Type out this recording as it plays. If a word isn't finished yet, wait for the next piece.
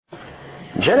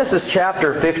Genesis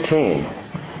chapter 15.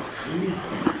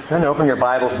 Go and open your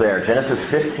Bibles there. Genesis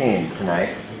 15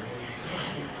 tonight.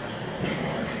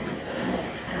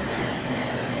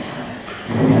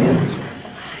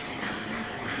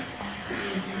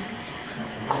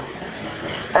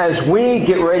 As we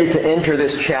get ready to enter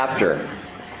this chapter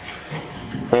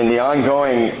in the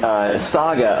ongoing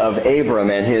saga of Abram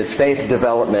and his faith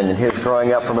development and his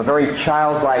growing up from a very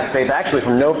childlike faith, actually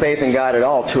from no faith in God at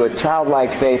all, to a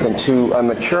childlike faith and to a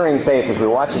maturing faith as we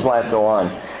watch his life go on,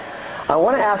 I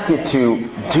want to ask you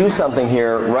to do something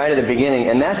here right at the beginning,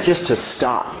 and that's just to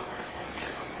stop.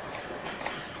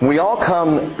 We all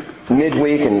come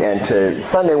midweek and to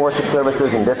Sunday worship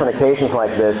services and different occasions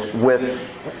like this with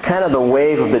kind of the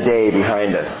wave of the day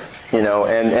behind us. You know,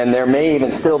 and there may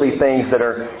even still be things that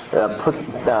are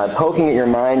poking at your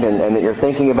mind and that you're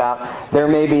thinking about. There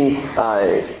may be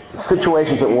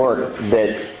situations at work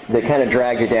that kind of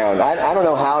drag you down. I don't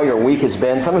know how your week has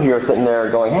been. Some of you are sitting there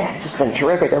going, hey, it's just been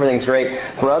terrific. Everything's great.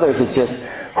 For others,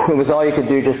 it was all you could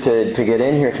do just to get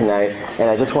in here tonight. And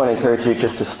I just want to encourage you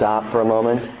just to stop for a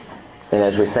moment. And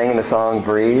as we sang in the song,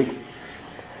 breathe.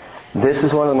 This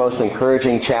is one of the most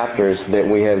encouraging chapters that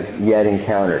we have yet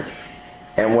encountered.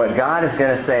 And what God is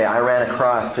going to say, I ran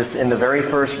across just in the very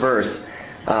first verse,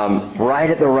 right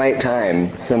at the right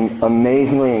time, some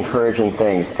amazingly encouraging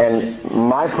things. And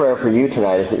my prayer for you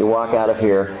tonight is that you walk out of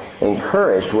here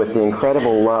encouraged with the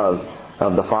incredible love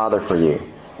of the Father for you.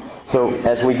 So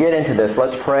as we get into this,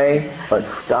 let's pray,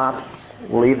 let's stop,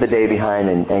 leave the day behind,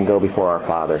 and go before our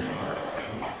Father.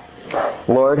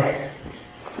 Lord,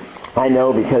 I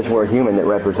know because we're human that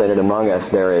represented among us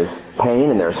there is pain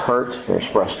and there's hurt, there's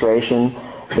frustration,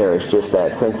 there is just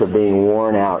that sense of being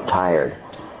worn out, tired.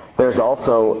 There's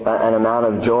also an amount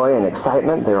of joy and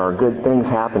excitement. There are good things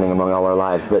happening among all our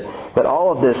lives. But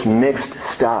all of this mixed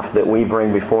stuff that we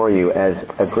bring before you as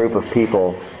a group of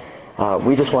people,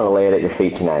 we just want to lay it at your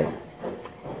feet tonight.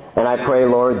 And I pray,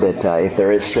 Lord, that if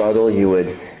there is struggle, you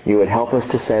would help us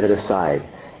to set it aside.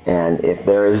 And if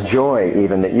there is joy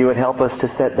even, that you would help us to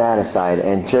set that aside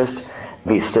and just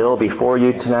be still before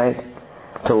you tonight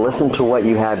to listen to what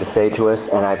you have to say to us.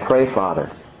 And I pray,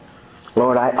 Father,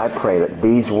 Lord, I pray that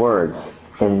these words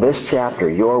in this chapter,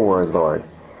 your word, Lord,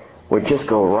 would just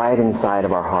go right inside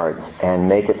of our hearts and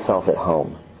make itself at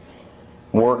home.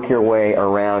 Work your way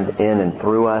around in and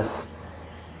through us.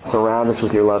 Surround us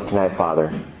with your love tonight,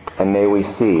 Father. And may we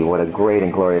see what a great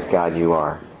and glorious God you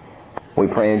are. We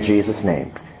pray in Jesus'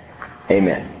 name.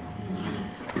 Amen.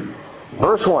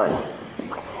 Verse 1.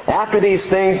 After these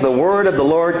things, the word of the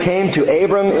Lord came to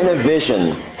Abram in a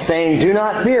vision, saying, Do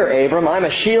not fear, Abram, I'm a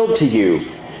shield to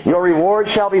you. Your reward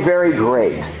shall be very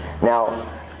great.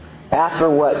 Now, after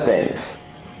what things?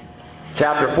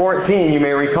 Chapter 14, you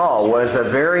may recall, was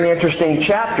a very interesting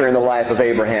chapter in the life of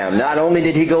Abraham. Not only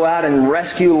did he go out and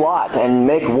rescue Lot and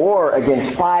make war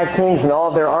against 5 kings and all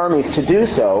of their armies to do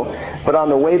so, but on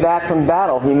the way back from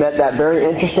battle, he met that very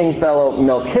interesting fellow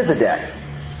Melchizedek,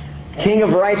 King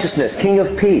of righteousness, King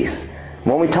of peace.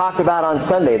 When we talked about on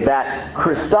Sunday, that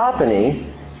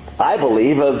Christophany, I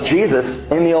believe, of Jesus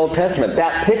in the Old Testament,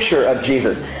 that picture of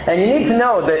Jesus. And you need to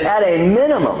know that at a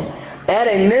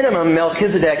minimum,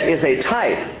 Melchizedek is a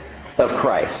type of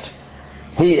Christ.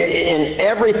 In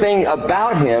everything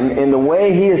about him, in the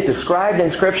way he is described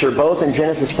in Scripture, both in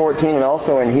Genesis 14 and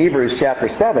also in Hebrews chapter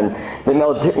 7, that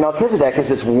Melchizedek is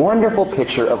this wonderful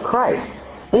picture of Christ.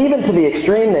 Even to the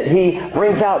extreme that he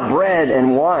brings out bread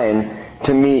and wine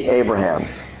to meet Abraham.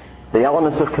 The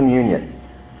elements of communion.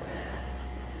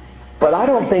 But I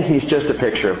don't think he's just a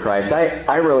picture of Christ.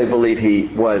 I really believe he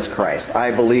was Christ.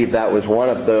 I believe that was one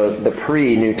of the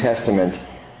pre-New Testament,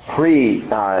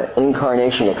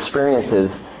 pre-incarnation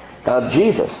experiences of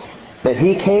Jesus. That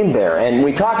he came there. And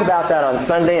we talked about that on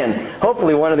Sunday, and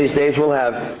hopefully one of these days we'll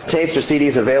have tapes or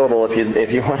CDs available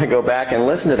if you want to go back and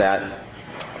listen to that.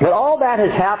 But all that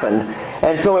has happened,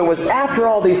 and so it was after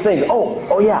all these things.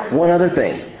 Oh yeah, one other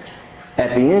thing.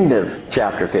 At the end of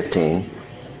chapter 15,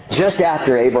 just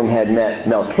after Abram had met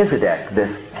Melchizedek,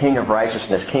 this king of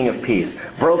righteousness, king of peace,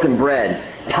 broken bread,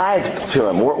 tithed to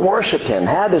him, worshipped him,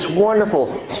 had this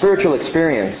wonderful spiritual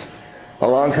experience,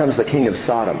 along comes the king of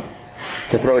Sodom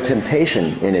to throw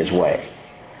temptation in his way.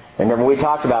 And remember, we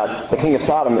talked about the king of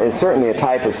Sodom is certainly a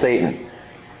type of Satan.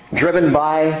 Driven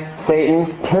by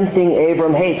Satan, tempting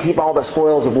Abram, hey, keep all the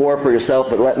spoils of war for yourself,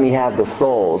 but let me have the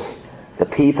souls, the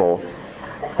people.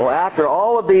 Well, after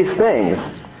all of these things,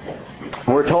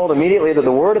 we're told immediately that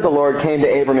the word of the Lord came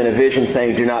to Abram in a vision,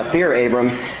 saying, Do not fear, Abram.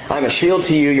 I'm a shield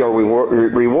to you. Your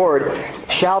reward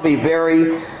shall be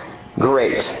very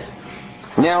great.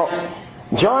 Now,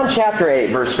 John chapter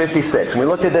 8, verse 56, and we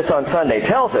looked at this on Sunday,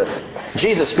 tells us,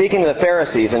 Jesus speaking to the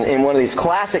Pharisees in one of these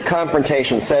classic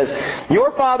confrontations says,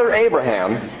 "Your father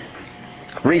Abraham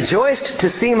rejoiced to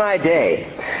see my day.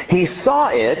 He saw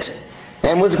it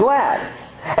and was glad.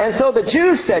 And so the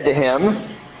Jews said to him,"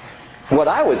 what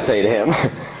I would say to him,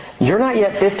 "You're not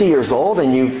yet 50 years old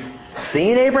and you've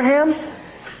seen Abraham?"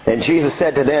 And Jesus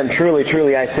said to them, "Truly,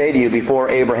 truly, I say to you, before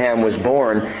Abraham was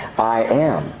born, I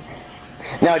am."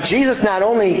 Now, Jesus not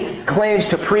only claims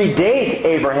to predate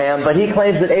Abraham, but he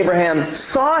claims that Abraham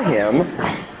saw him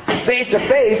face to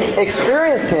face,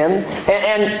 experienced him,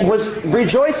 and was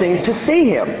rejoicing to see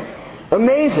him.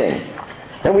 Amazing.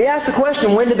 And we ask the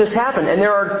question, when did this happen? And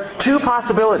there are two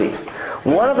possibilities.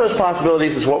 One of those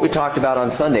possibilities is what we talked about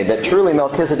on Sunday, that truly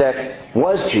Melchizedek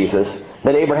was Jesus,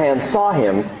 that Abraham saw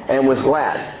him and was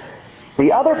glad.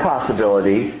 The other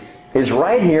possibility is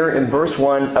right here in verse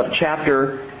 1 of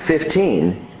chapter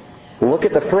 15. Look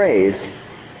at the phrase,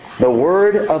 "The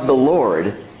word of the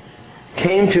Lord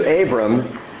came to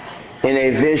Abram in a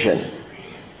vision."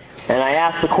 And I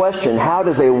ask the question, how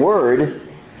does a word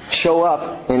show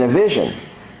up in a vision?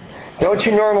 Don't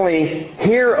you normally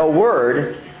hear a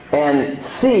word and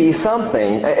see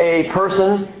something, a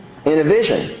person in a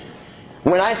vision?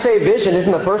 When I say vision,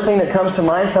 isn't the first thing that comes to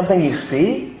mind something you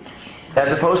see,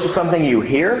 as opposed to something you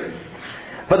hear?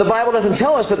 But the Bible doesn't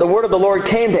tell us that the word of the Lord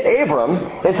came to Abram.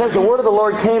 It says the word of the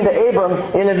Lord came to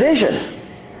Abram in a vision.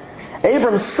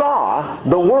 Abram saw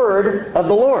the word of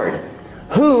the Lord.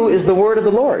 Who is the word of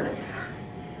the Lord?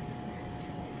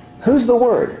 Who's the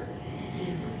word?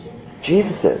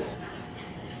 Jesus is.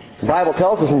 The Bible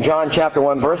tells us in John chapter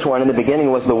 1, verse 1, "In the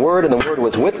beginning was the Word, and the Word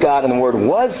was with God, and the Word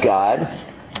was God."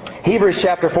 Hebrews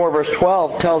chapter 4, verse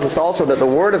 12 tells us also that the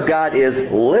Word of God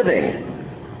is living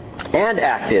and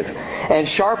active, and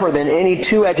sharper than any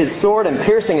two-edged sword, and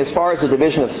piercing as far as the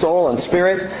division of soul and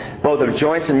spirit, both of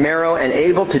joints and marrow, and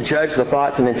able to judge the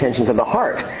thoughts and intentions of the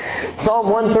heart. Psalm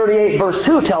 138, verse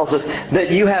 2 tells us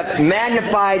that you have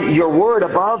magnified your word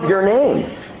above your name.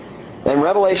 And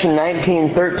Revelation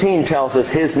 19:13 tells us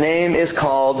His name is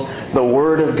called the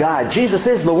Word of God. Jesus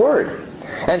is the Word.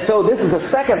 And so this is a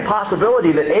second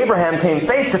possibility that Abraham came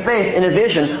face to face in a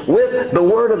vision with the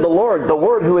Word of the Lord, the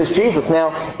Word who is Jesus.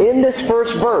 Now, in this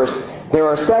first verse, there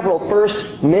are several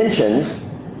first mentions.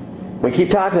 We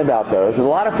keep talking about those. There's a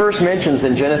lot of first mentions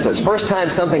in Genesis. First time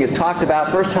something is talked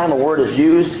about, first time a word is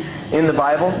used in the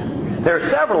Bible. There are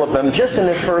several of them just in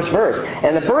this first verse.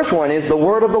 And the first one is the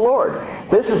Word of the Lord.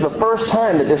 This is the first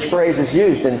time that this phrase is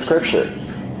used in Scripture.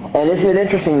 And isn't it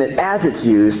interesting that as it's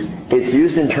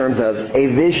used in terms of a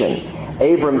vision.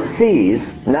 Abram sees,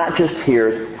 not just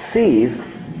hears, sees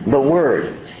the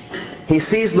Word. He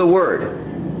sees the Word.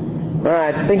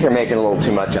 I think you're making a little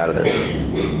too much out of this.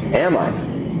 Am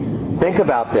I? Think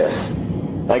about this.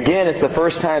 Again, it's the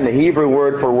first time the Hebrew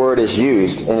word for word is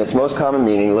used in its most common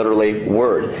meaning, literally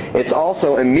word. It's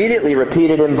also immediately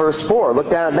repeated in verse 4. Look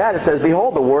down at that. It says,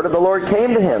 "Behold, the word of the Lord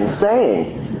came to him,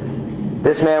 saying,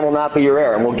 'This man will not be your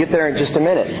heir.'" And we'll get there in just a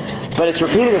minute. But it's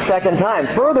repeated a second time.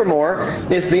 Furthermore,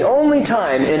 it's the only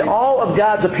time in all of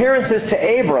God's appearances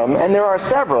to Abram, and there are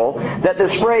several, that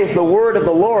this phrase, "the word of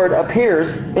the Lord,"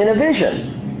 appears in a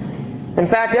vision. In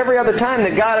fact, every other time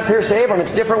that God appears to Abram,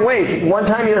 it's different ways. One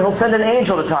time He'll send an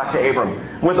angel to talk to Abram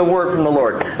with a word from the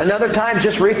Lord. Another time,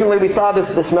 just recently we saw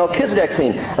this Melchizedek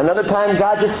scene. Another time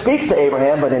God just speaks to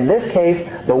Abraham, but in this case,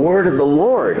 the word of the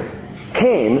Lord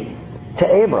came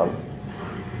to Abram.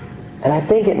 And I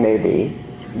think it may be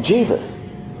Jesus.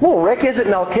 Well, Rick, is it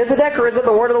Melchizedek or is it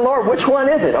the word of the Lord? Which one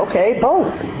is it? Okay,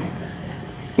 both.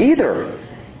 Either.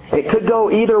 It could go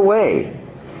either way.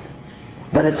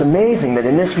 But it's amazing that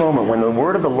in this moment, when the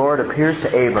word of the Lord appears to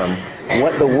Abram,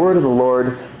 what the word of the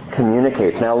Lord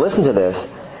communicates. Now listen to this.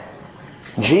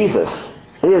 Jesus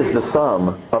is the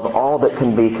sum of all that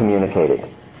can be communicated.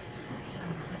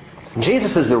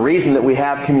 Jesus is the reason that we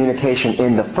have communication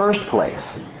in the first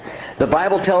place. The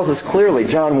Bible tells us clearly,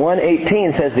 John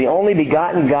 1:18 says, "The only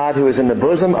begotten God who is in the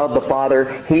bosom of the Father,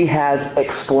 He has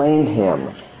explained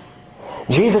Him."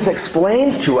 Jesus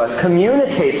explains to us,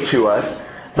 communicates to us,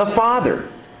 the Father.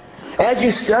 As you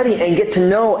study and get to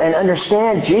know and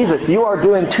understand Jesus, you are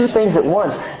doing two things at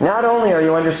once. Not only are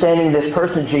you understanding this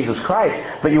person, Jesus Christ,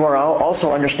 but you are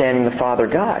also understanding the Father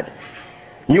God.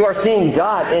 You are seeing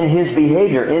God in His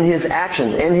behavior, in His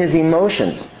actions, in His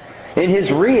emotions, in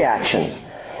His reactions.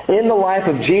 In the life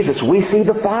of Jesus, we see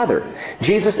the Father.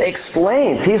 Jesus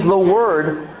explains. He's the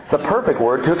Word, the perfect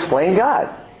Word, to explain God.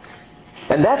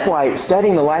 And that's why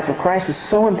studying the life of Christ is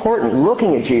so important.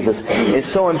 Looking at Jesus is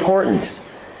so important.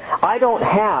 I don't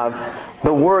have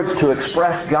the words to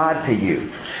express God to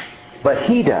you, but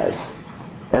He does.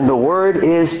 And the Word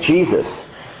is Jesus,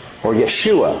 or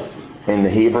Yeshua in the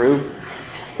Hebrew,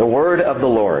 the Word of the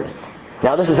Lord.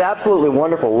 Now this is absolutely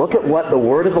wonderful. Look at what the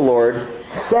Word of the Lord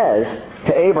says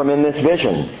to Abram in this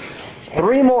vision.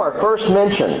 3 more first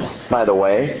mentions, by the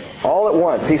way, all at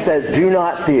once. He says, do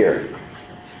not fear.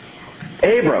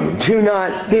 Abram, do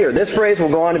not fear. This phrase will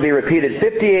go on to be repeated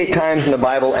 58 times in the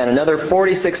Bible and another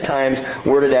 46 times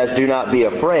worded as do not be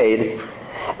afraid.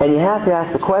 And you have to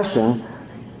ask the question,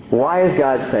 why is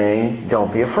God saying,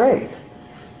 don't be afraid?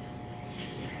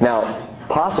 Now,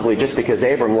 possibly just because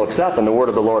Abram looks up and the word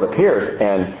of the Lord appears,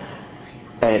 and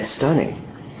it's stunning.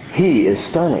 He is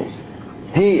stunning.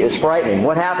 He is frightening.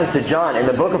 What happens to John in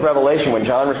the book of Revelation when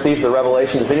John receives the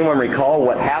revelation? Does anyone recall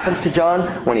what happens to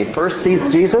John when he first sees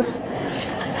Jesus?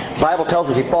 The Bible tells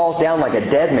us he falls down like a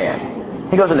dead man.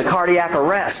 He goes into cardiac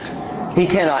arrest. He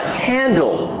cannot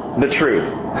handle the truth.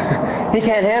 He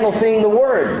can't handle seeing the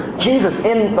Word, Jesus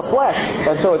in the flesh.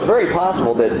 And so it's very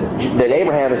possible that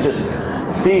Abraham has just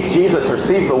sees Jesus or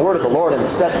sees the Word of the Lord and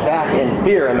steps back in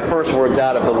fear, and the first words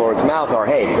out of the Lord's mouth are,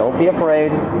 hey, don't be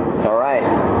afraid. It's all right.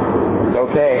 It's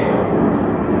okay.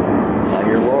 I'm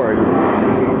your Lord.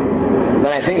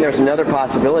 Then I think there's another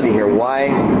possibility here why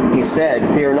he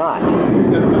said, fear not.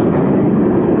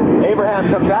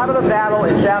 Abraham comes out of the battle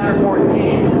in chapter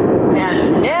 14.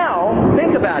 And now,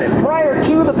 think about it. Prior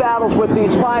to the battles with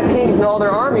these 5 kings and all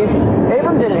their armies,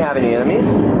 Abram didn't have any enemies.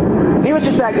 He was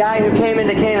just that guy who came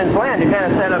into Canaan's land, who kind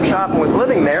of set up shop and was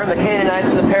living there. And the Canaanites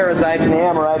and the Perizzites and the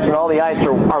Amorites and all the ites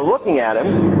are looking at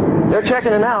him. They're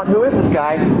checking him out. Who is this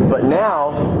guy? But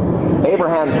now,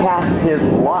 Abraham casts his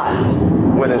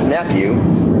lot with his nephew.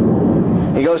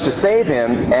 He goes to save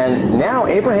him, and now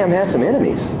Abraham has some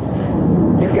enemies.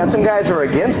 He's got some guys who are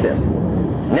against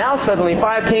him. Now suddenly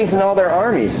 5 kings and all their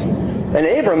armies. And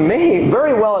Abram may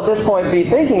very well at this point be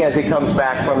thinking as he comes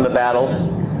back from the battle,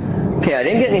 okay, I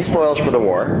didn't get any spoils for the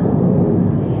war.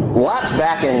 Lot's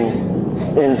back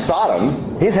in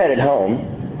Sodom. He's headed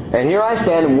home. And here I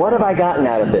stand, and what have I gotten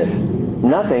out of this?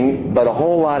 Nothing but a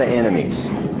whole lot of enemies.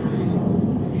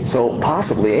 So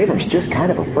possibly Abram's just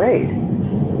kind of afraid.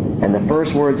 And the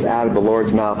first words out of the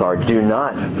Lord's mouth are, do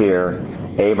not fear,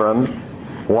 Abram.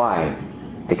 Why?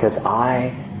 Because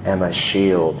I am a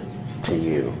shield to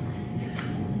you.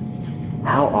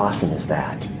 How awesome is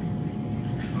that?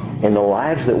 In the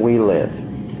lives that we live,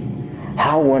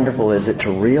 how wonderful is it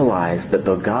to realize that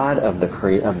the God of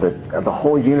the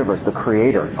whole universe, the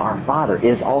Creator, our Father,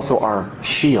 is also our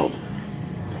shield.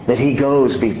 That He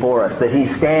goes before us, that He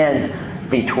stands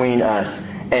between us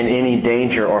and any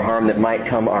danger or harm that might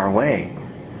come our way.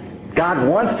 God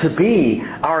wants to be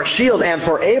our shield, and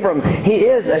for Abram, He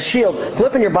is a shield.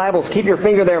 Flip in your Bibles, keep your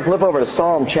finger there and flip over to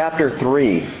Psalm chapter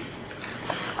 3.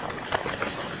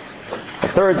 The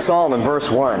 3rd Psalm and verse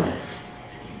 1.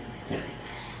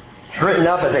 It's written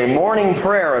up as a morning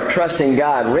prayer of trusting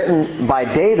God, written by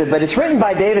David, but it's written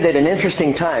by David at an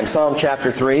interesting time, Psalm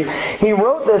chapter 3. He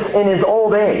wrote this in his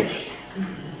old age.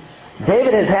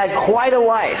 David has had quite a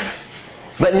life.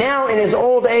 But now in his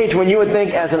old age, when you would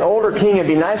think as an older king it'd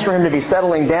be nice for him to be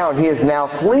settling down, he is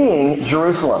now fleeing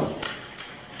Jerusalem.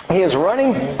 He is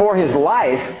running for his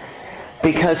life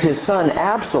because his son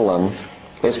Absalom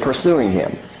is pursuing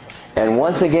him. And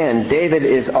once again, David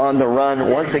is on the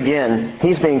run. Once again,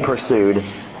 he's being pursued.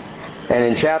 And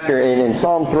in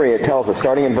Psalm 3 it tells us,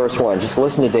 starting in verse 1, just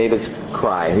listen to David's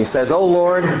cry. He says, O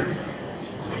Lord,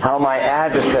 how my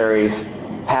adversaries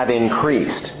have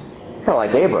increased. Kind of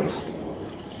like Abram's.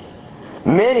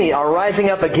 Many are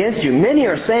rising up against you. Many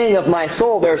are saying of my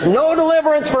soul, there's no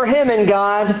deliverance for him in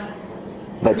God.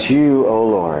 But you, O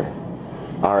Lord,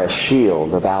 are a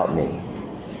shield about me,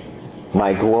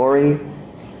 my glory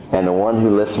and the one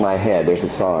who lifts my head. There's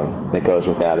a song that goes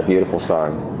with that, a beautiful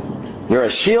song. You're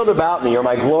a shield about me. You're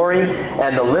my glory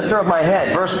and the lifter of my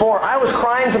head. Verse 4, I was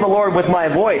crying to the Lord with my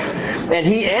voice, and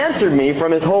He answered me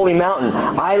from His holy mountain.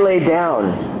 I lay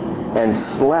down and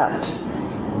slept.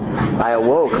 I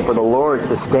awoke, for the Lord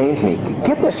sustains me.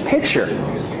 Get this picture.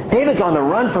 David's on the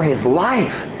run for his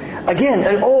life. Again,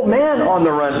 an old man on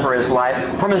the run for his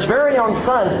life from his very own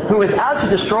son who is out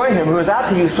to destroy him, who is out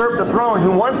to usurp the throne,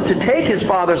 who wants to take his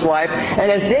father's life. And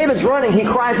as David's running, he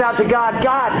cries out to God,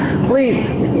 God, please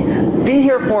be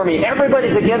here for me.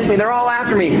 Everybody's against me. They're all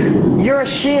after me. You're a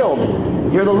shield.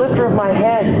 You're the lifter of my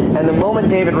head. And the moment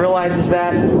David realizes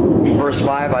that, verse 5,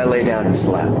 I lay down and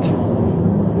slept.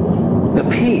 The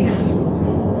peace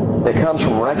that comes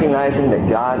from recognizing that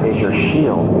God is your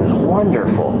shield is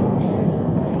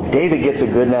wonderful. David gets a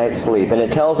good night's sleep. And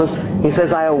it tells us, he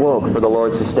says, I awoke, for the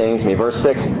Lord sustains me. Verse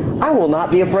 6, I will not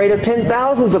be afraid of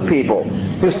 10,000s of people.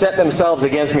 who set themselves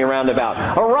against me round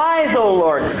about. Arise, O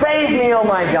Lord, save me, O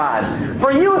my God.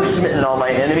 For you have smitten all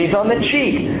my enemies on the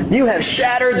cheek. You have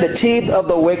shattered the teeth of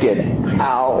the wicked.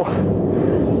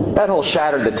 Ow. That whole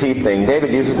shattered the teeth thing,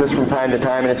 David uses this from time to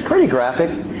time, and it's pretty graphic.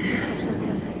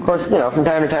 Of course, from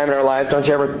time to time in our lives, don't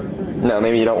you ever... No,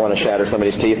 maybe you don't want to shatter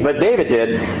somebody's teeth, but David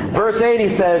did. Verse 8,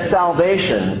 he says,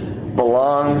 salvation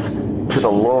belongs to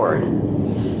the Lord.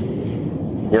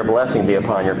 Your blessing be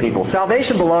upon your people.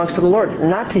 Salvation belongs to the Lord,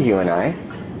 not to you and I.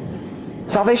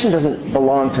 Salvation doesn't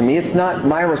belong to me. It's not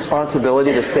my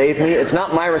responsibility to save me. It's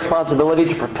not my responsibility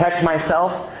to protect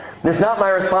myself. It's not my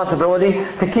responsibility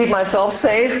to keep myself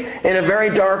safe in a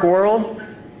very dark world.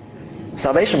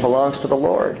 Salvation belongs to the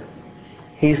Lord.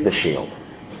 He's the shield.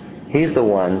 He's the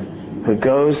one who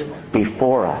goes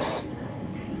before us.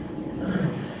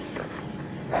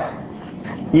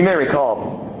 You may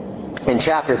recall in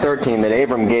chapter 13 that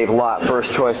Abram gave Lot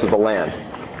first choice of the land.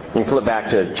 You can flip back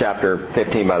to chapter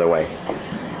 15, by the way.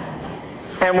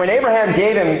 And when Abraham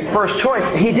gave him first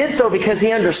choice, he did so because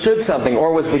he understood something,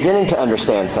 or was beginning to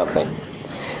understand something.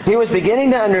 He was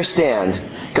beginning to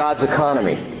understand God's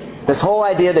economy. This whole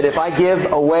idea that if I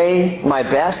give away my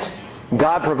best,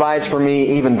 God provides for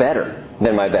me even better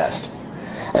than my best.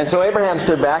 And so Abraham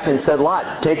stood back and said,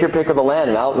 Lot, take your pick of the land,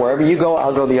 and wherever you go,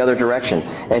 I'll go the other direction.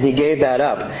 And he gave that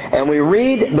up. And we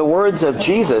read the words of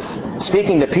Jesus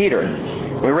speaking to Peter.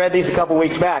 We read these a couple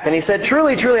weeks back. And he said,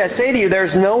 truly, truly, I say to you,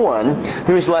 there's no one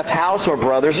who has left house or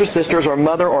brothers or sisters or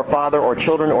mother or father or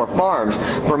children or farms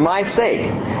for my sake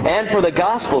and for the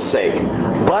gospel's sake,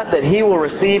 but that he will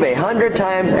receive 100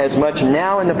 times as much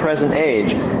now in the present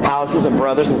age, houses and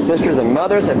brothers and sisters and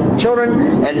mothers and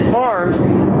children and farms,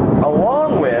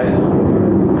 along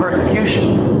with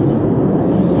persecutions.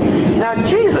 Now,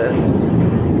 Jesus,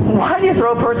 why do you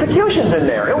throw persecutions in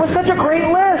there? It was such a great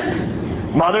list.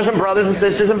 Mothers and brothers and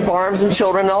sisters and farms and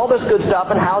children and all this good stuff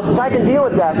and houses, I can deal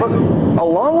with that. But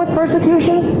along with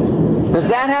persecutions? Does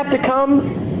that have to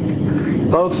come?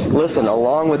 Folks, listen,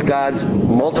 along with God's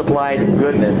multiplied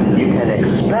goodness, you can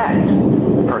expect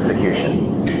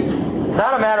persecution. It's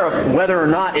not a matter of whether or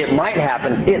not it might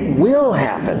happen. It will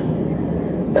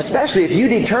happen. Especially if you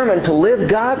determine to live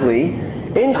godly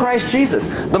in Christ Jesus.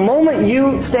 The moment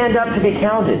you stand up to be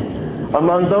counted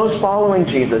among those following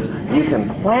Jesus, you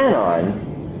can plan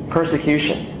on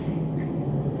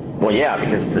persecution. Well, yeah,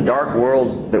 because it's a dark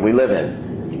world that we live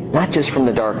in. Not just from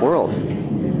the dark world.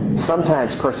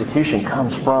 Sometimes persecution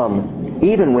comes from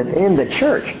even within the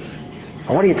church.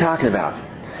 What are you talking about?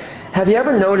 Have you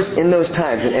ever noticed in those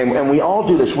times, and we all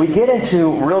do this, we get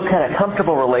into real kind of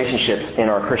comfortable relationships in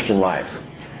our Christian lives.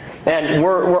 And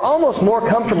we're almost more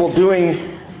comfortable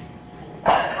doing,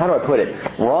 how do I put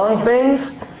it, wrong things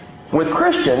with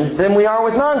Christians than we are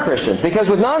with non-Christians. Because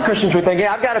with non-Christians we think,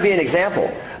 yeah, I've got to be an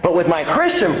example. But with my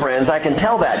Christian friends, I can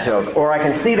tell that joke, or I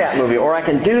can see that movie, or I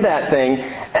can do that thing.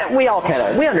 And we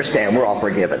understand, we're all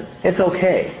forgiven. It's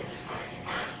okay.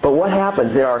 But what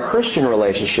happens in our Christian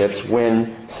relationships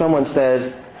when someone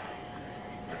says,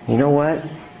 you know what?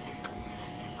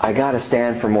 I got to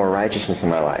stand for more righteousness in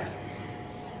my life.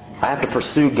 I have to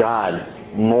pursue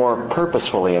God more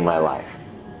purposefully in my life.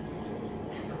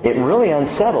 It really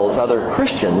unsettles other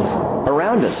Christians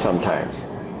around us sometimes.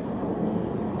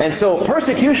 And so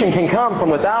persecution can come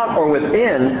from without or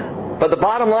within, but the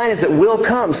bottom line is it will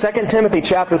come. 2 Timothy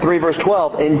chapter 3, verse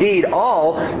 12. Indeed,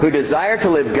 all who desire to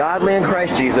live godly in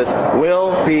Christ Jesus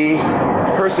will be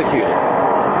persecuted.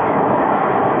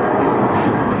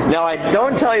 Now, I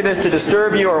don't tell you this to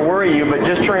disturb you or worry you, but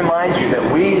just to remind you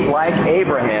that we, like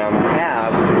Abraham,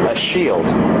 have a shield.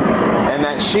 And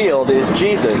that shield is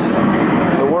Jesus,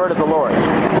 the word of the Lord.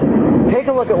 Take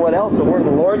a look at what else the word of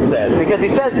the Lord says. Because he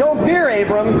says, don't fear,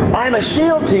 Abram, I'm a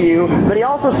shield to you. But he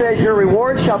also says, your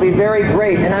reward shall be very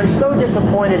great. And I'm so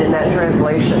disappointed in that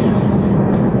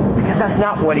translation. Because that's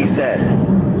not what he said.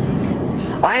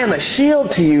 I am a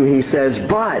shield to you, he says,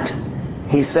 but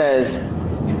he says,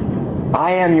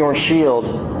 I am your shield,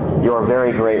 your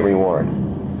very great reward.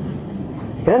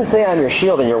 He doesn't say I'm your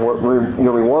shield and your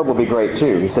reward will be great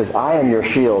too. He says, I am your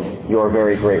shield, your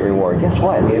very great reward. Guess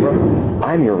what, Abram?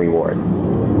 I'm your reward.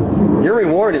 Your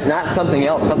reward is not something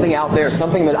else, something out there,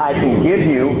 something that I can give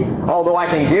you, although I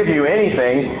can give you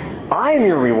anything. I am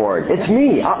your reward. It's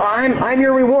me. I'm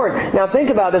your reward. Now think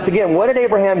about this again. What did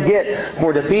Abraham get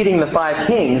for defeating the 5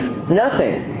 kings?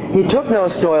 Nothing. He took no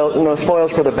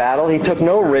spoils for the battle. He took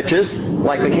no riches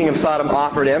like the king of Sodom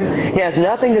offered him. He has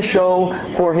nothing to show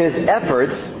for his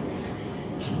efforts.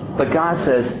 But God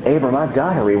says, Abram, I've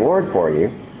got a reward for you.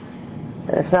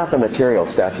 And it's not the material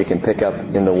stuff you can pick up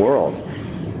in the world.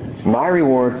 My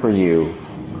reward for you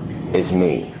is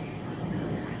me.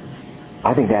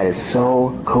 I think that is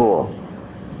so cool.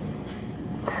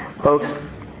 Folks,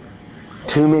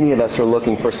 too many of us are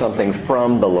looking for something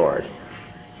from the Lord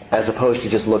as opposed to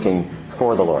just looking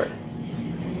for the Lord.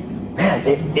 Man,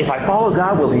 if I follow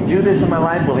God, will He do this in my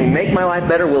life? Will He make my life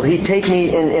better? Will He take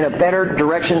me in a better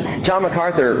direction? John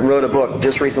MacArthur wrote a book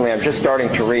just recently. I'm just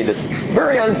starting to read. It's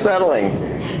very unsettling.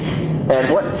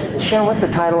 And Sharon, what's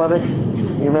the title of it?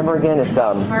 You remember again? It's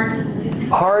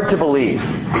Hard to Believe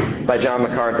by John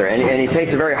MacArthur. And he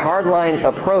takes a very hardline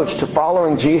approach to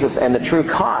following Jesus and the true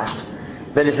cost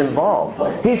that is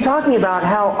involved. He's talking about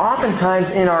how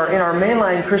oftentimes in our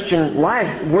mainline Christian lives,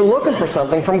 we're looking for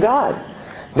something from God.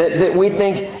 That we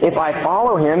think, if I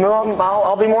follow Him,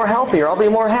 I'll be more healthier, I'll be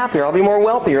more happier, I'll be more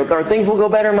wealthier, or things will go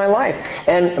better in my life.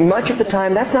 And much of the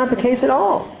time, that's not the case at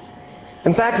all.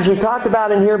 In fact, as we've talked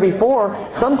about in here before,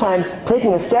 sometimes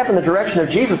taking a step in the direction of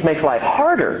Jesus makes life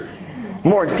harder,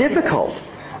 more difficult,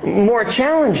 more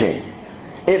challenging.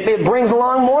 It brings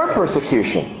along more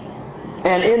persecution.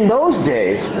 And in those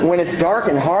days, when it's dark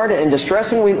and hard and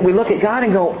distressing, we look at God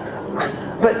and go,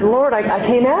 but Lord, I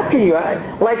came after you.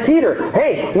 Like Peter,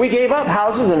 hey, we gave up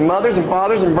houses and mothers and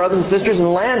fathers and brothers and sisters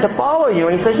and land to follow you.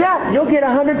 And He says, yeah, you'll get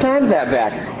 100 times that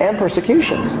back. And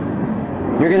persecutions.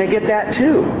 You're going to get that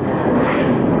too.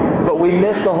 But we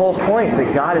miss the whole point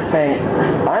that God is saying,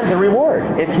 I'm the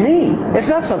reward. It's me. It's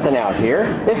not something out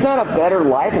here. It's not a better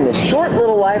life in this short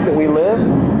little life that we live,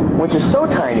 which is so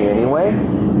tiny anyway.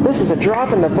 This is a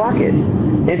drop in the bucket.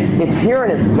 It's here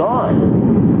and it's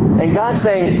gone. And God's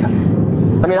saying,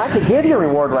 I could give you a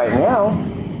reward right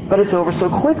now, but it's over so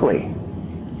quickly.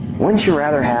 Wouldn't you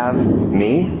rather have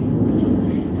me?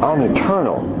 I'm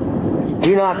eternal.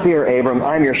 Do not fear, Abram.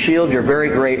 I'm your shield, your very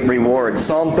great reward.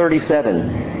 Psalm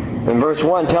 37 in verse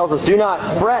 1 tells us, do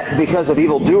not fret because of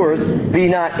evildoers. Be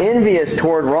not envious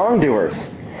toward wrongdoers.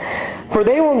 For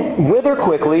they will wither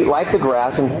quickly like the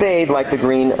grass and fade like the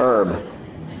green herb.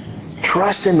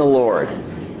 Trust in the Lord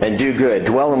and do good.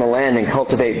 Dwell in the land and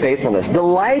cultivate faithfulness.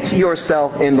 Delight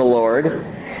yourself in the Lord,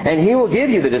 and He will give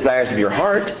you the desires of your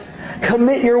heart.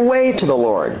 Commit your way to the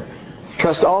Lord.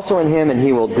 Trust also in Him, and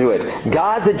He will do it.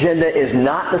 God's agenda is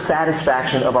not the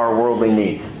satisfaction of our worldly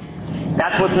needs.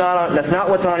 That's not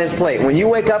what's on His plate. When you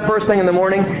wake up first thing in the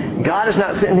morning, God is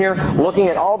not sitting here looking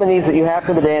at all the needs that you have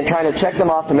for the day and trying to check them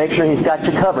off to make sure He's got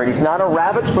you covered. He's not a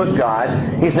rabbit's foot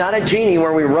God. He's not a genie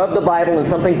where we rub the Bible and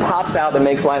something pops out that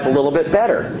makes life a little bit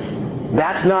better.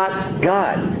 That's not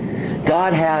God.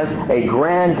 God has a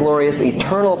grand, glorious,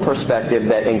 eternal perspective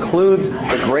that includes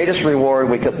the greatest reward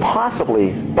we could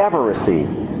possibly ever receive.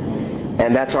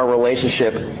 And that's our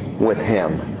relationship with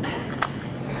Him.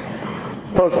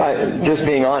 Folks, just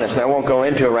being honest, and I won't go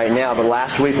into it right now, but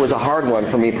last week was a hard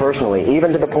one for me personally,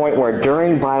 even to the point where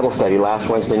during Bible study last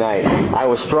Wednesday night, I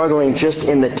was struggling just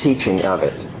in the teaching of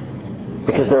it.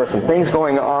 Because there are some things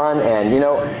going on, and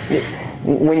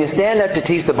when you stand up to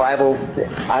teach the Bible,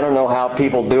 I don't know how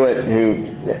people do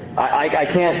it I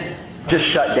can't just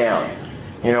shut down.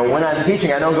 When I'm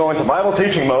teaching, I don't go into Bible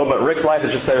teaching mode, but Rick's life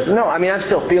is just says, no, I'm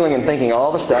still feeling and thinking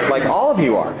all the stuff like all of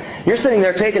you are. You're sitting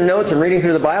there taking notes and reading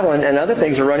through the Bible, and other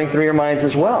things are running through your minds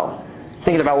as well.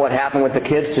 Thinking about what happened with the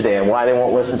kids today and why they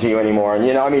won't listen to you anymore.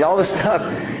 And, all this stuff.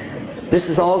 This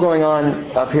is all going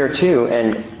on up here too,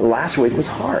 and last week was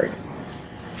hard.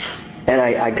 And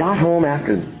I got home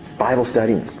after Bible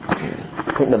study,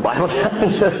 putting the Bible down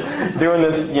and just doing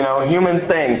this, human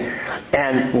thing.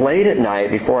 And late at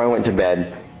night, before I went to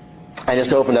bed, I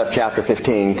just opened up chapter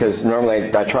 15, because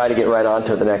normally I try to get right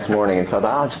onto it the next morning. And so I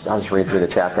thought, I'll just read through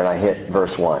the chapter, and I hit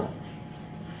verse 1.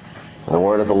 And the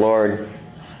word of the Lord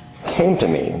came to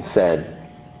me and said,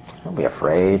 don't be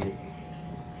afraid.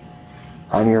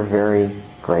 I'm your very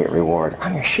great reward.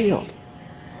 I'm your shield.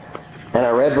 And I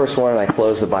read verse 1, and I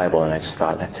closed the Bible, and I just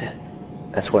thought, that's it.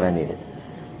 That's what I needed.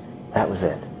 That was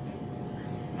it.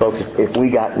 Folks, if we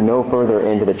got no further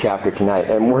into the chapter tonight,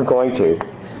 and we're going to,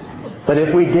 but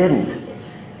if we didn't,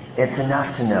 it's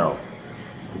enough to know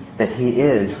that He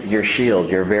is your shield,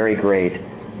 your very great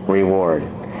reward.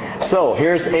 So,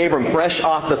 here's Abram fresh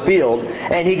off the field,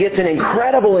 and he gets an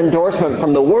incredible endorsement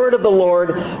from the word of the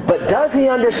Lord, but does he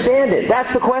understand it?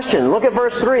 That's the question. Look at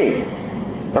verse 3,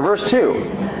 or verse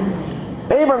 2.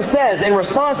 Abram says, in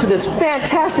response to this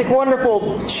fantastic,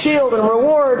 wonderful shield and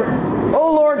reward,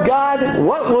 "O Lord God,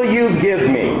 what will you give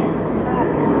me?"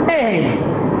 Hey,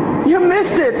 you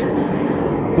missed it.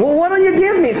 Well, what will you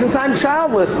give me since I'm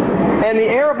childless and the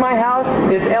heir of my house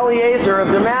is Eliezer of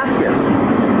Damascus?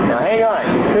 Now hang on.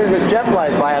 As soon as this jet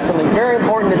flies by, I have something very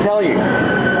important to tell you.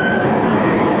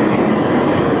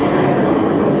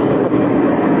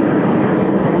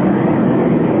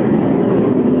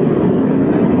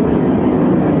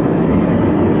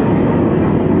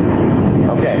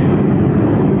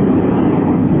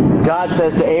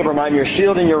 Abram, I'm your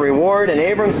shield and your reward. And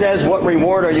Abram says, what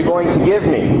reward are you going to give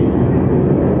me?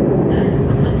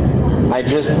 I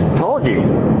just told you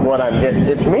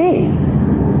it's me.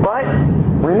 But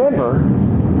remember,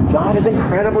 God is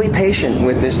incredibly patient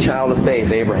with this child of faith,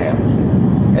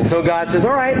 Abraham. And so God says,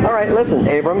 all right, listen,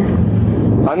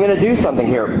 Abram, I'm going to do something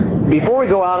here. Before we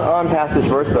go on past this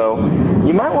verse, though,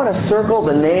 you might want to circle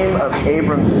the name of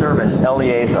Abram's servant,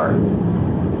 Eliezer.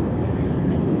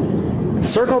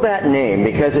 Circle that name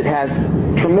because it has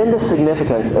tremendous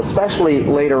significance, especially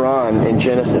later on in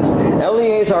Genesis.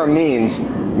 Eliezer means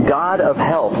God of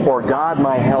help, or God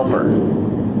my helper.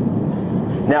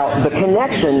 Now, the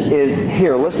connection is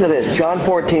here. Listen to this. John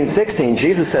 14:16,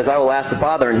 Jesus says, I will ask the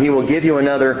Father, and He will give you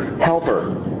another helper,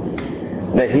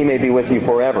 that He may be with you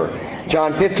forever.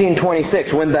 John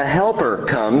 15:26, when the helper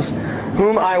comes,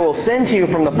 whom I will send to you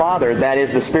from the Father, that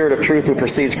is the Spirit of truth who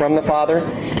proceeds from the Father,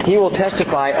 He will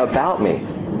testify about me.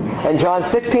 And John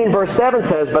 16 verse 7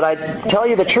 says, but I tell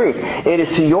you the truth, it is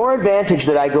to your advantage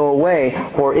that I go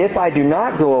away, for if I do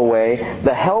not go away,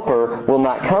 the Helper will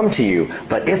not come to you.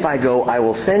 But if I go, I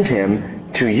will send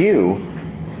Him to you.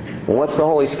 Well, what's the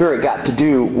Holy Spirit got to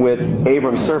do with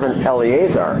Abram's servant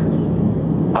Eliezer?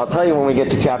 I'll tell you when we get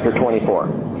to chapter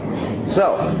 24.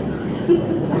 So,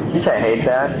 you say I hate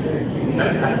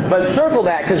that? But circle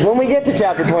that, because when we get to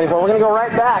chapter 24, we're going to go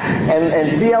right back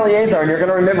and see Eliezer, and you're going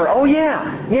to remember, oh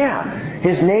yeah,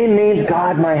 his name means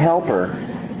God my helper.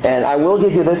 And I will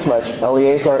give you this much,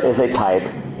 Eliezer is a type,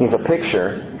 he's a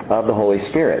picture of the Holy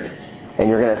Spirit. And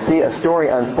you're going to see a story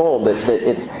unfold that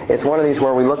it's one of these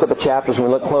where we look at the chapters and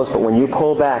we look close, but when you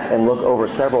pull back and look over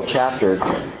several chapters,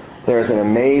 there's an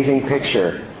amazing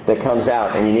picture that comes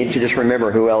out, and you need to just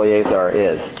remember who Eliezer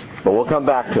is. But we'll come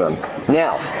back to him.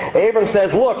 Now, Abram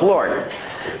says, look, Lord,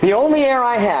 the only heir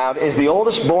I have is the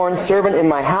oldest born servant in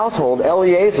my household,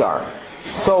 Eliezer.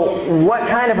 So what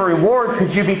kind of a reward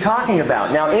could you be talking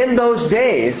about? Now, in those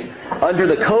days, under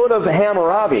the code of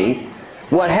Hammurabi,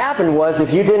 what happened was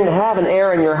if you didn't have an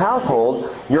heir in your household,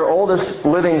 your oldest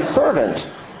living servant,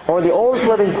 or the oldest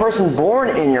living person born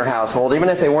in your household, even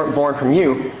if they weren't born from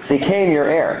you, became your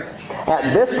heir.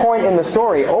 At this point in the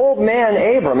story, old man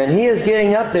Abram, and he is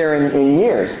getting up there in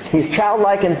years. He's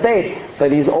childlike in faith,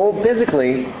 but he's old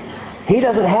physically. He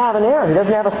doesn't have an heir. He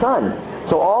doesn't have a son.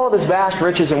 So all of his vast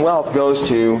riches and wealth goes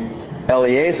to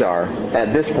Eliezer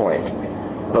at this point.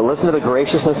 But listen to the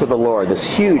graciousness of the Lord, this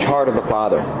huge heart of the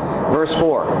Father. Verse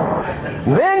 4.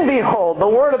 Then behold, the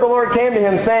word of the Lord came to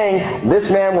him, saying, this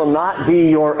man will not be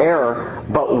your heir,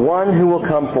 but one who will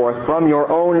come forth from your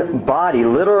own body,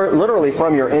 literally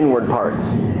from your inward parts.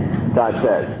 God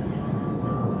says,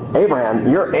 Abraham,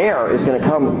 your heir is going to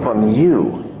come from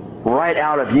you, right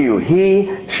out of you.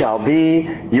 He shall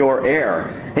be your heir.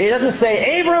 And he doesn't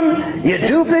say, Abram, you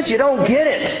doofus, you don't get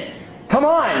it. Come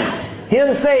on. He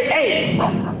doesn't say, hey,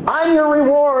 I'm your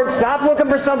reward. Stop looking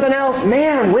for something else.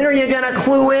 Man, when are you going to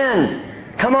clue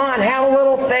in? Come on, have a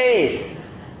little faith.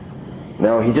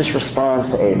 No, he just responds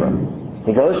to Abram.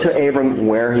 He goes to Abram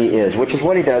where he is, which is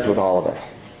what he does with all of us.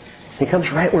 He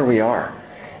comes right where we are.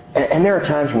 And there are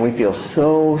times when we feel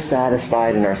so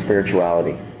satisfied in our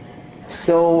spirituality,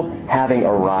 so having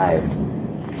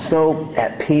arrived, so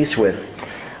at peace with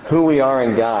who we are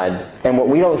in God. And what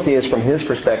we don't see is from His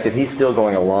perspective, He's still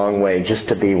going a long way just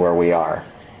to be where we are.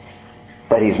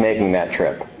 But He's making that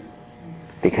trip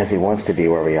because He wants to be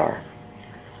where we are,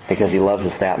 because He loves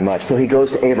us that much. So He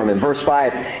goes to Abram. In verse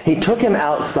 5, He took him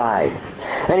outside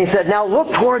and He said, now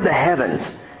look toward the heavens.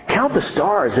 Count the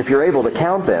stars if you're able to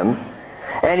count them.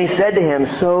 And He said to him,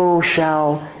 so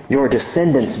shall your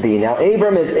descendants be. Now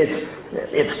Abram,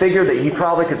 it's figured that he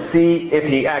probably could see, if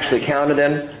he actually counted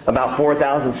them, about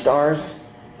 4,000 stars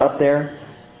up there.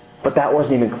 But that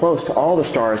wasn't even close to all the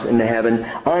stars in the heaven.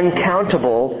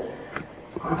 Uncountable.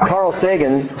 Carl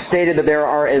Sagan stated that there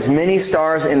are as many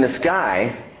stars in the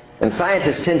sky, and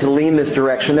scientists tend to lean this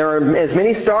direction. There are as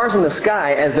many stars in the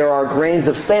sky as there are grains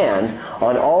of sand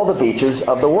on all the beaches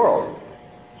of the world.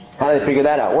 How do they figure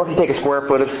that out? Well, if you take a square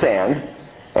foot of sand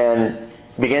and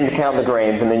begin to count the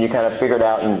grains, and then you kind of figure it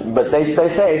out. But they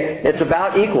say it's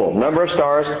about equal, number of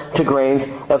stars to grains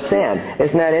of sand.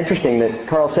 Isn't that interesting that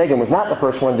Carl Sagan was not the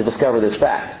first one to discover this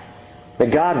fact?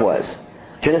 That God was.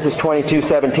 Genesis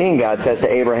 22:17, God says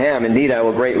to Abraham, indeed, I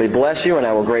will greatly bless you, and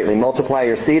I will greatly multiply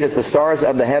your seed as the stars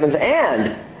of the heavens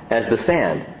and as the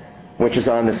sand, which is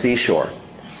on the seashore.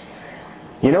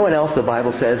 You know what else the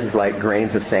Bible says is like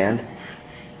grains of sand?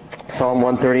 Psalm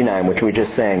 139, which we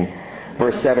just sang.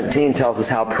 Verse 17 tells us,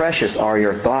 how precious are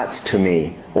your thoughts to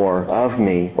me, or of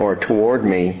me, or toward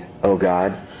me, O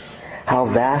God. How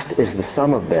vast is the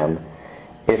sum of them,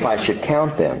 if I should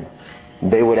count them.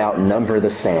 they would outnumber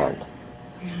the sand.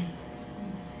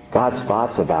 God's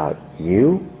thoughts about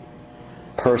you,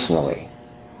 personally,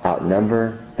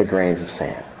 outnumber the grains of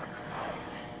sand.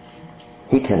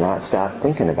 He cannot stop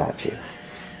thinking about you.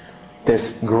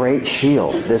 This great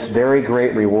shield, this very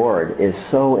great reward, is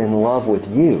so in love with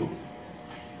you.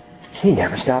 He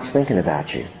never stops thinking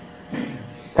about you.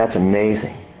 That's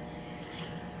amazing.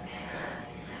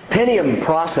 Pentium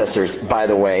processors, by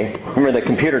the way, remember the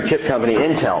computer chip company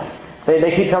Intel.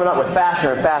 They keep coming up with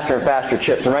faster and faster and faster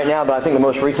chips. And right now, I think the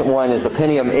most recent one is the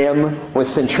Pentium M with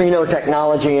Centrino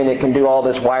technology, and it can do all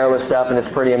this wireless stuff, and it's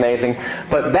pretty amazing.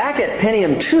 But back at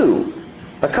Pentium 2,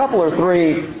 a couple or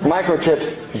three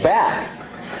microchips back,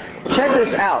 check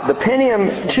this out. The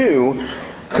Pentium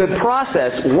 2 could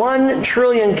process 1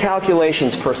 trillion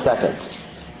calculations per second.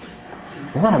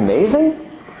 Isn't that amazing?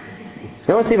 You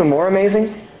know what's even more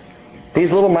amazing?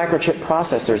 These little microchip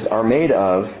processors are made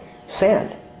of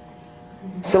sand.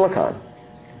 Silicon.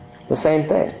 The same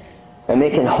thing. And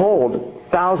they can hold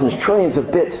thousands, trillions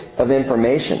of bits of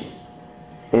information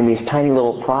in these tiny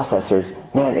little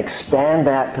processors. Man, expand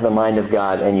that to the mind of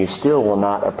God and you still will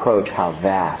not approach how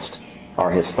vast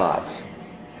are His thoughts.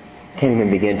 Can't even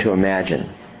begin to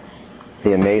imagine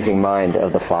the amazing mind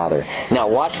of the Father. Now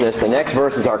watch this. The next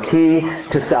verse is our key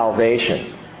to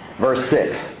salvation. Verse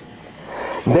 6.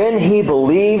 Then he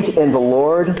believed in the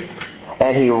Lord,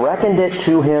 and He reckoned it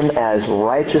to him as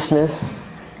righteousness.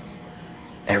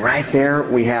 And right there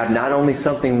we have not only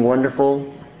something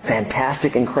wonderful,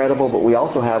 fantastic, incredible, but we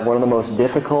also have one of the most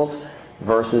difficult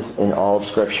verses in all of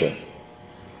Scripture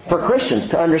for Christians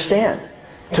to understand,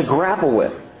 to grapple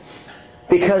with.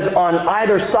 Because on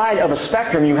either side of a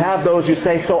spectrum you have those who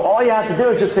say, so all you have to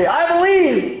do is just say, I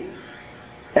believe.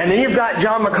 And then you've got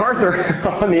John MacArthur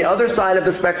on the other side of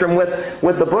the spectrum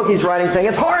with the book he's writing saying,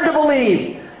 it's hard to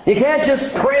believe. You can't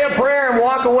just pray a prayer and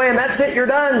walk away and that's it, you're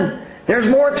done. There's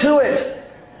more to it.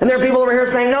 And there are people over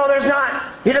here saying, no, there's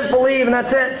not. You just believe and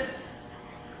that's it.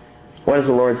 What does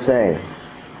the Lord say?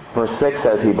 Verse 6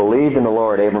 says, he believed in the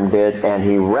Lord, Abram did, and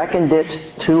He reckoned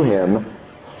it to him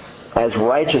as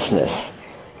righteousness.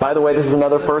 By the way, this is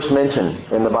another first mention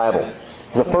in the Bible.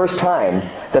 It's the first time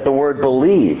that the word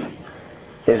believe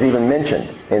is even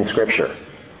mentioned in Scripture.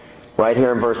 Right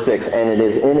here in verse 6. And it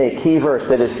is in a key verse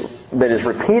that is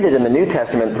repeated in the New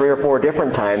Testament 3 or 4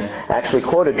 different times, actually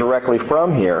quoted directly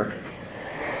from here.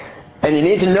 And you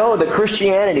need to know that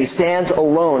Christianity stands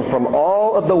alone from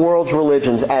all of the world's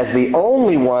religions as the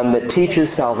only one that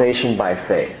teaches salvation by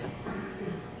faith.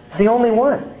 It's the only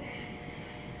one.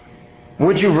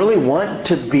 Would you really want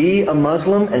to be a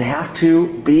Muslim and have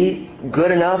to be good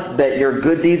enough that your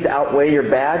good deeds outweigh your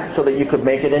bad so that you could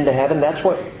make it into heaven? That's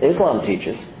what Islam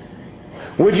teaches.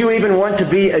 Would you even want to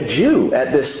be a Jew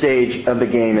at this stage of the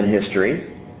game in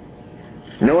history,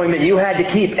 knowing that you had to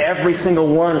keep every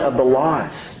single one of the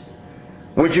laws?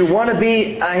 Would you want to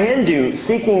be a Hindu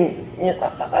seeking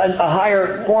a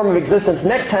higher form of existence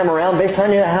next time around based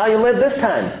on how you lived this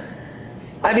time?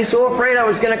 I'd be so afraid I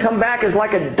was going to come back as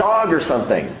like a dog or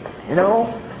something. You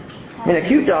know? I mean, a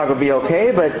cute dog would be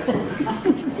okay, but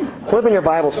flip in your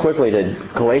Bibles quickly to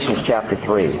Galatians chapter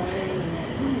 3.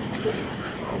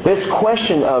 This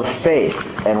question of faith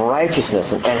and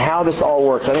righteousness and how this all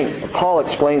works, I think Paul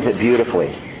explains it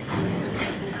beautifully.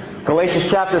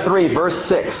 Galatians chapter 3, verse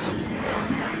 6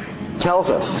 tells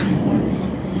us,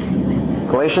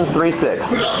 Galatians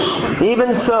 3:6,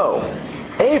 even so,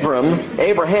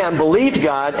 Abraham believed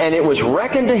God, and it was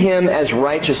reckoned to him as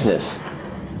righteousness.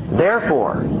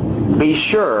 Therefore, be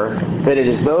sure that it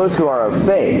is those who are of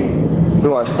faith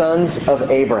who are sons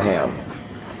of Abraham.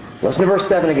 Listen to verse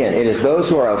 7 again. It is those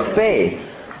who are of faith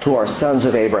who are sons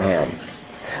of Abraham.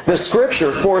 The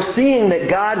Scripture, foreseeing that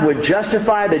God would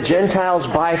justify the Gentiles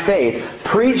by faith,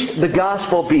 preached the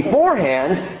gospel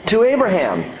beforehand to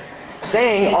Abraham,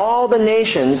 saying, all the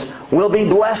nations will be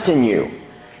blessed in you.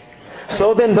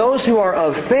 So then those who are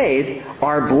of faith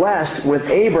are blessed with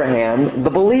Abraham the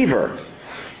believer.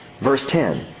 Verse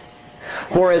 10.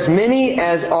 For as many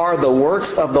as are the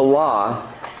works of the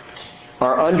law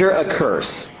are under a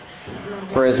curse.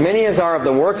 For as many as are of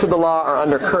the works of the law are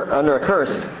under a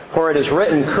curse. For it is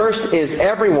written, cursed is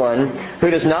everyone who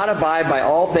does not abide by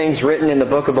all things written in the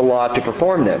book of the law to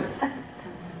perform them.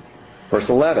 Verse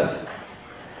 11.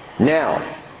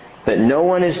 Now, that no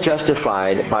one is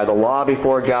justified by the law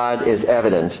before God is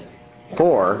evident,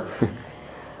 for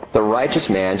the righteous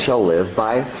man shall live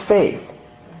by faith.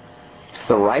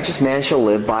 The righteous man shall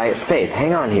live by faith.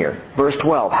 Hang on here. Verse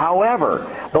 12.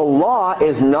 However, the law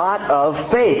is not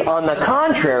of faith. On the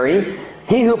contrary,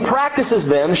 he who practices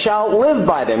them shall live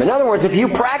by them. In other words, if you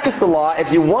practice the law,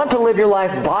 if you want to live your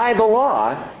life by the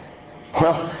law,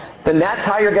 Well, then that's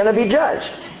how you're going to be judged.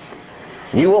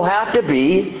 You will have to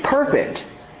be perfect.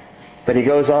 But he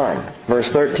goes on, verse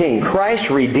 13, Christ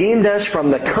redeemed us from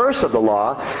the curse of the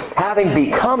law, having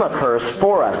become a curse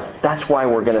for us. That's why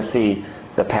we're going to see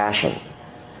the passion.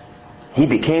 He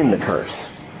became the curse.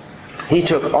 He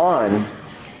took on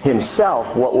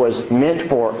himself what was meant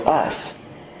for us.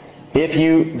 If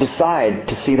you decide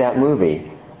to see that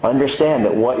movie, understand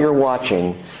that what you're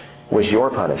watching was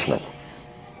your punishment.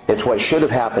 It's what should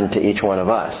have happened to each one of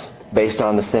us based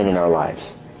on the sin in our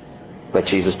lives. But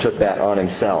Jesus took that on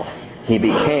himself. He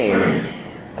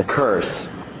became the curse.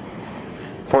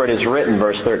 For it is written,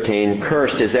 verse 13,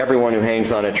 cursed is everyone who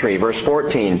hangs on a tree. Verse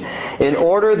 14, in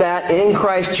order that in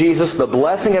Christ Jesus the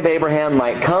blessing of Abraham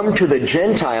might come to the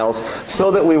Gentiles,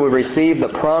 so that we would receive the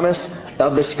promise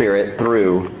of the Spirit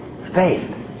through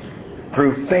faith.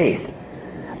 Through faith.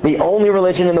 The only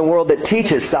religion in the world that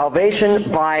teaches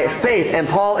salvation by faith. And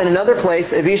Paul, in another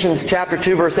place, Ephesians chapter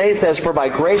 2, verse 8 says, for by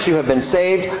grace you have been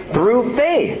saved through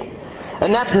faith.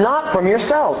 And that's not from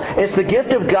yourselves. It's the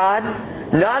gift of God,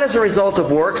 not as a result of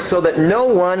works, so that no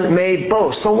one may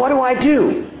boast. So what do I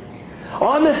do?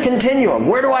 On this continuum,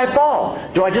 where do I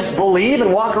fall? Do I just believe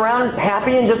and walk around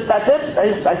happy and just, that's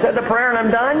it? I said the prayer and I'm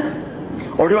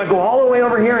done? Or do I go all the way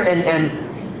over here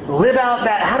and live out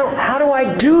that? How do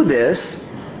I do this?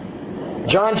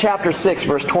 John chapter 6,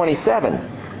 verse 27.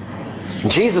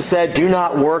 Jesus said, do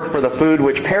not work for the food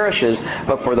which perishes,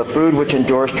 but for the food which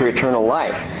endures to eternal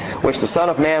life, which the Son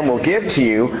of Man will give to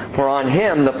you, for on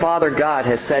him the Father God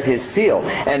has set his seal.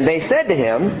 And they said to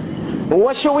him, well,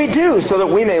 what shall we do so that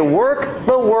we may work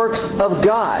the works of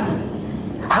God?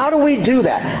 How do we do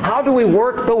that? How do we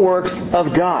work the works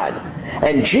of God?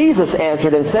 And Jesus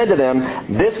answered and said to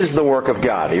them, this is the work of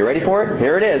God. Are you ready for it?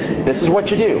 Here it is. This is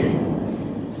what you do.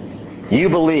 You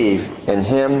believe in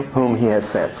him whom he has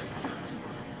sent.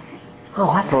 Oh,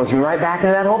 that throws me right back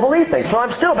into that whole belief thing. So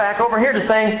I'm still back over here to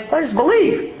saying, I just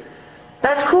believe.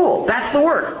 That's cool. That's the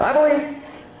work. I believe.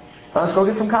 Let's go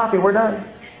get some coffee. We're done.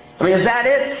 I mean, is that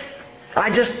it?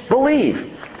 I just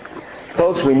believe.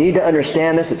 Folks, we need to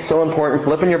understand this. It's so important.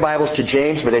 Flip in your Bibles to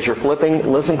James, but as you're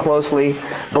flipping, listen closely.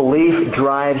 Belief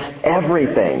drives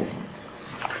everything.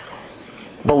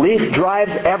 Belief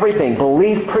drives everything.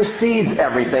 Belief precedes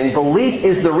everything. Belief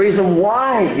is the reason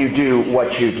why you do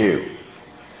what you do.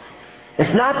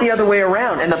 It's not the other way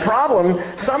around. And the problem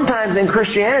sometimes in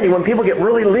Christianity, when people get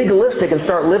really legalistic and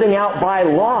start living out by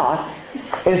law,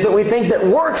 is that we think that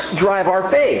works drive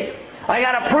our faith. I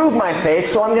got to prove my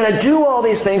faith, so I'm going to do all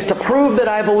these things to prove that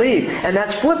I believe. And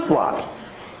that's flip-flop.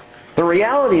 The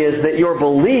reality is that your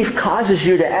belief causes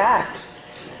you to act.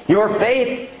 Your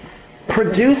faith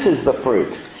produces the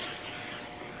fruit.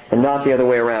 And not the other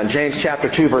way around. James chapter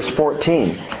 2, verse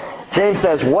 14. James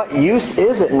says, what use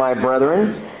is it, my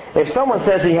brethren, if someone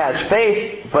says he has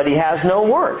faith, but he has no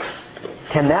works?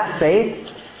 Can that faith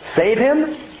save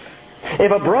him?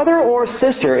 If a brother or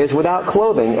sister is without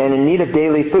clothing and in need of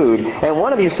daily food, and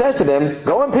one of you says to them,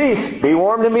 go in peace, be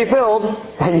warmed and be filled,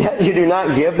 and yet you do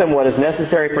not give them what is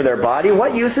necessary for their body,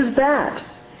 what use is that?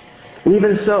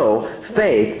 Even so,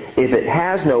 faith, if it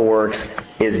has no works,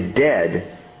 is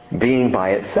dead, being by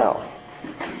itself.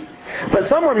 But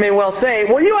someone may well say,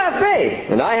 well, you have faith,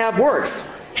 and I have works.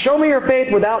 Show me your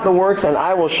faith without the works, and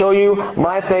I will show you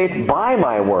my faith by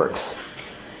my works.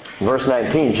 Verse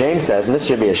 19, James says, and this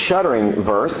should be a shuddering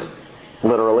verse,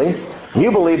 literally,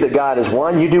 you believe that God is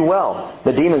one, you do well.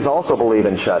 The demons also believe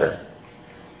and shudder.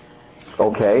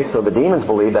 Okay, so the demons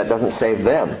believe, that doesn't save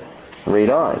them. Read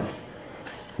on.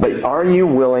 But are you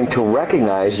willing to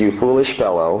recognize, you foolish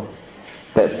fellow,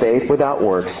 that faith without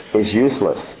works is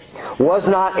useless? Was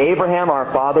not Abraham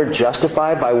our father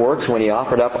justified by works when he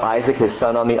offered up Isaac his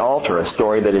son on the altar? A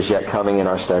story that is yet coming in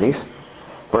our studies.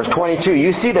 Verse 22,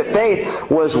 you see that faith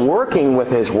was working with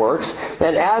his works,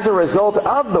 and as a result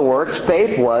of the works,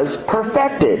 faith was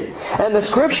perfected. And the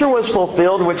scripture was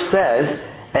fulfilled which says,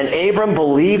 and Abram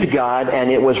believed God, and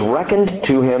it was reckoned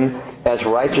to him as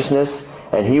righteousness,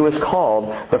 and he was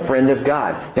called the friend of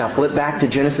God. Now flip back to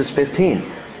Genesis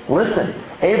 15. Listen,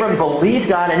 Abram believed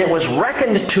God, and it was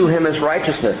reckoned to him as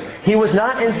righteousness. He was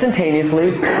not instantaneously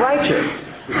righteous.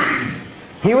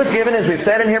 He was given, as we've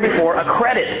said in here before, a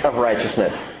credit of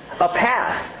righteousness, a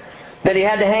pass that he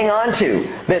had to hang on to.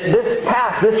 That this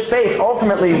pass, this faith,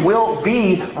 ultimately will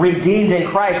be redeemed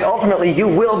in Christ. Ultimately, you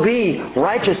will be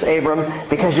righteous, Abram,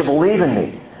 because you believe in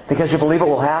me, because you believe it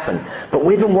will happen. But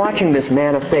we've been watching this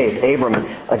man of faith, Abram,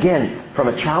 again, from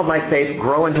a childlike faith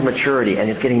grow into maturity, and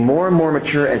he's getting more and more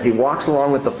mature as he walks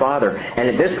along with the Father. And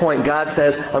at this point, God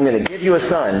says, I'm going to give you a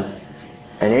son.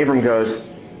 And Abram goes,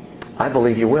 I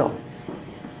believe you will.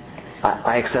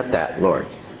 I accept that, Lord.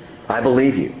 I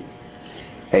believe you.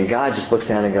 And God just looks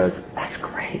down and goes, that's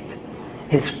great.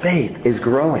 His faith is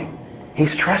growing.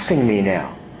 He's trusting me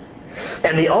now.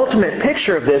 And the ultimate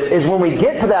picture of this is when we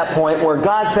get to that point where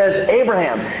God says,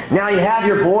 Abraham, now you have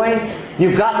your boy.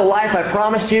 You've got the life I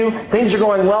promised you. Things are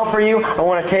going well for you. I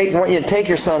want you to take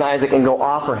your son Isaac and go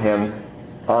offer him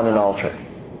on an altar.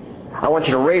 I want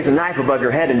you to raise a knife above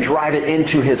your head and drive it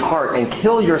into his heart and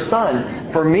kill your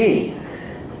son for me.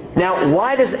 Now,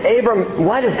 why does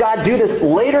God do this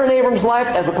later in Abram's life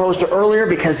as opposed to earlier?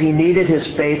 Because he needed his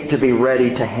faith to be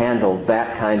ready to handle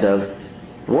that kind of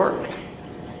work.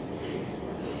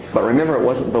 But remember, it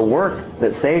wasn't the work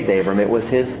that saved Abram. It was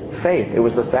his faith. It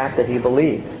was the fact that he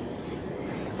believed.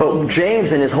 But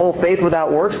James, in his whole faith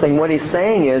without works thing, what he's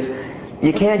saying is,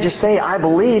 you can't just say, I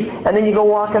believe, and then you go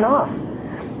walking off.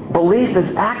 Belief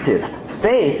is active.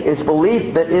 Faith is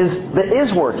belief that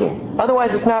is working.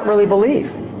 Otherwise, it's not really belief.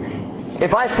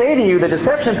 If I say to you, the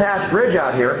Deception Pass Bridge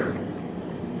out here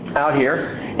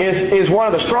is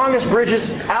one of the strongest bridges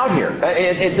out here.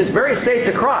 It's very safe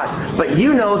to cross, but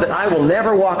you know that I will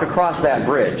never walk across that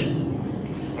bridge.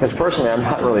 Because personally, I'm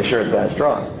not really sure it's that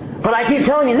strong. But I keep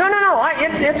telling you, no,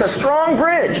 it's a strong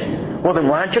bridge. Well, then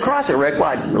why don't you cross it, Rick? Well,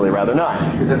 I'd really rather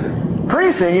not.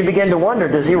 Pretty soon you begin to wonder,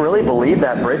 does he really believe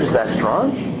that bridge is that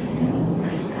strong?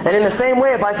 And in the same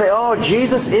way, if I say, oh,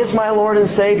 Jesus is my Lord and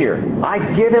Savior. I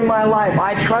give Him my life.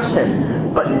 I trust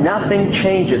Him. But nothing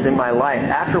changes in my life.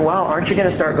 After a while, aren't you going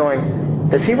to start going,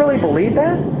 does he really believe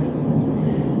that?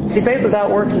 See, faith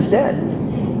without works is dead.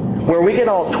 Where we get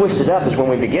all twisted up is when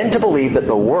we begin to believe that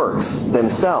the works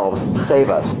themselves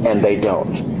save us. And they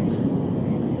don't.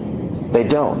 They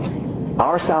don't.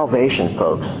 Our salvation,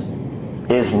 folks,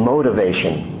 is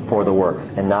motivation for the works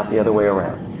and not the other way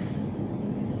around.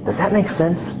 Does that make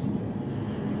sense?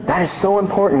 That is so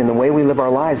important in the way we live our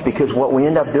lives, because what we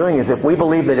end up doing is if we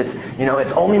believe that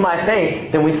it's only my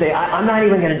faith, then we say, I'm not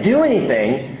even going to do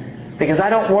anything because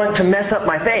I don't want to mess up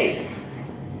my faith.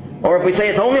 Or if we say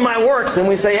it's only my works, then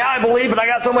we say, yeah, I believe, but I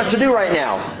got so much to do right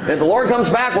now. If the Lord comes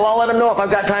back, well, I'll let Him know if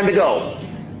I've got time to go.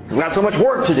 I've got so much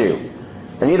work to do.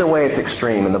 And either way, it's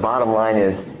extreme. And the bottom line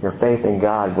is your faith in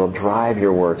God will drive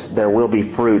your works. There will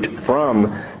be fruit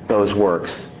from those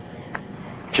works.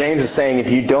 James is saying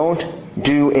if you don't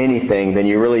do anything, then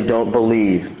you really don't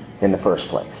believe in the first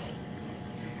place.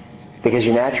 Because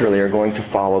you naturally are going to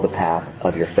follow the path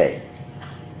of your faith.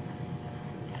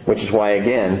 Which is why,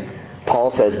 again,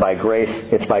 Paul says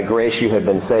it's by grace you have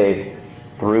been saved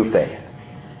through faith.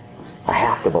 I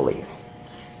have to believe.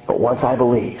 But once I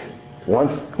believe,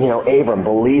 once, Abram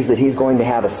believes that he's going to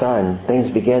have a son, things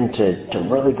begin to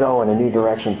really go in a new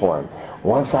direction for him.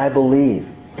 Once I believe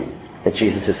that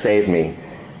Jesus has saved me,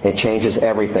 it changes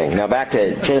everything. Now back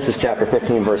to Genesis chapter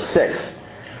 15, verse 6.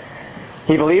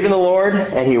 He believed in the Lord,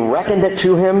 and He reckoned it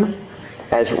to him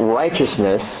as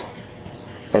righteousness.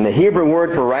 And the Hebrew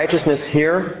word for righteousness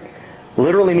here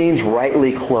literally means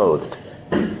rightly clothed.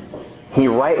 He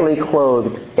rightly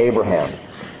clothed Abraham,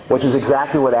 which is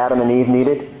exactly what Adam and Eve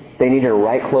needed. They needed a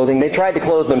right clothing. They tried to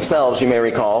clothe themselves, you may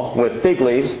recall, with fig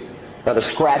leaves, the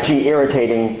scratchy,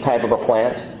 irritating type of a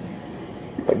plant.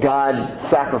 But God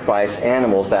sacrificed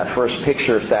animals, that first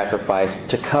picture of sacrifice,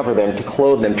 to cover them, to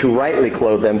clothe them, to rightly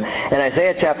clothe them. And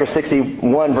Isaiah chapter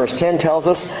 61 verse 10 tells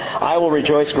us, I will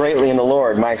rejoice greatly in the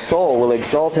Lord. My soul will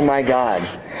exult in my God.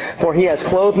 For He has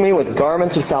clothed me with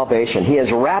garments of salvation. He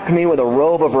has wrapped me with a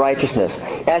robe of righteousness.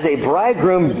 As a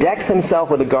bridegroom decks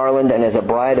himself with a garland, and as a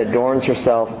bride adorns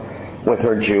herself with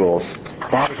her jewels.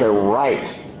 That is a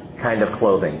right kind of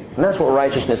clothing. And that's what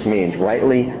righteousness means,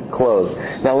 rightly clothed.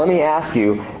 Now let me ask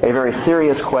you a very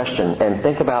serious question, and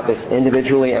think about this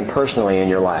individually and personally in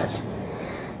your lives.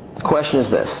 The question is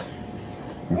this: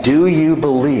 do you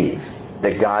believe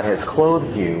that God has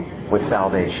clothed you with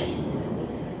salvation?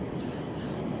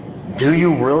 Do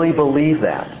you really believe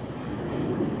that?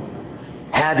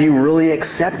 Have you really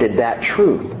accepted that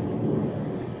truth?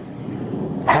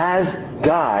 Has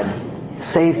God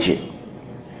saved you?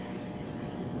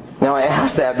 Now I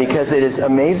ask that because it is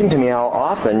amazing to me how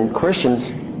often Christians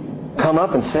come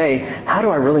up and say, how do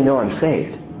I really know I'm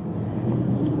saved?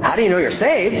 How do you know you're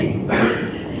saved?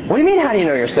 What do you mean, how do you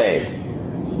know you're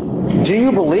saved? Do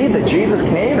you believe that Jesus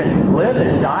came and lived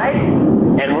and died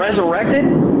and resurrected?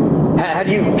 Have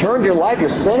you turned your life, your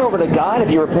sin over to God?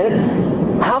 Have you repented?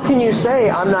 How can you say,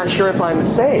 I'm not sure if I'm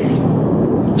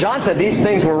saved? John said these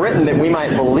things were written that we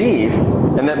might believe,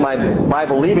 and that by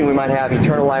believing we might have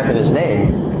eternal life in His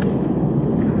name.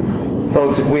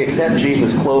 Folks, if we accept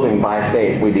Jesus' clothing by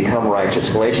faith, we become righteous.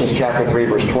 Galatians chapter 3,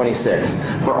 verse 26.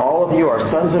 For all of you are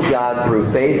sons of God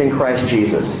through faith in Christ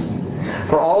Jesus.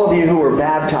 For all of you who were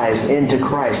baptized into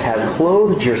Christ have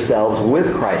clothed yourselves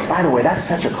with Christ. By the way, that's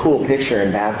such a cool picture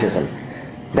in baptism.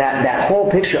 That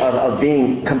whole picture of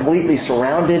being completely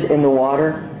surrounded in the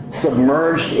water,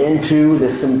 submerged into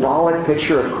the symbolic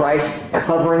picture of Christ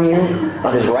covering you,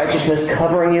 of His righteousness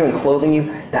covering you and clothing you.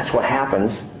 That's what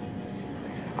happens.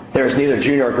 There is neither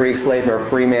Jew nor Greek, slave nor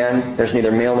free man. There's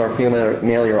neither male nor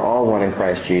female. You're all one in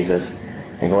Christ Jesus.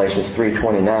 In Galatians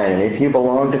 3:29, and if you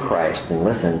belong to Christ, then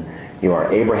listen, you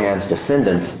are Abraham's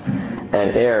descendants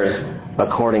and heirs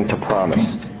according to promise.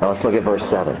 Now let's look at verse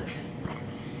 7.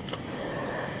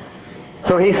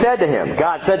 So he said to him,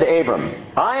 God said to Abram,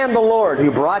 I am the Lord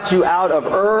who brought you out of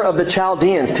Ur of the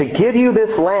Chaldeans to give you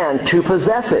this land to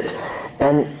possess it.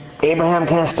 And Abraham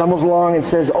kind of stumbles along and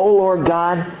says, O Lord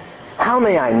God, how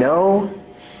may I know?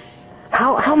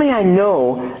 How may I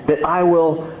know that I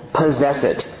will possess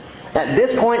it? At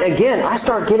this point, again, I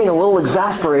start getting a little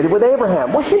exasperated with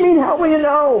Abraham. What do you mean, how will you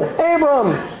know?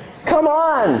 Abram, come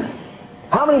on.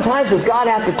 How many times does God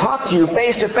have to talk to you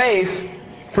face to face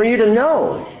for you to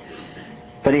know?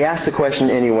 But he asks the question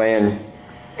anyway, and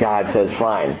God says,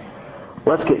 fine.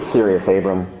 Let's get serious,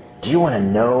 Abram. Do you want to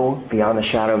know beyond the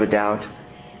shadow of a doubt?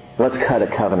 Let's cut a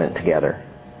covenant together.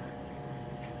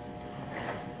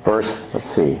 Verse,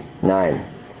 9.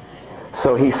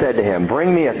 So he said to him,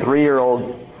 bring me a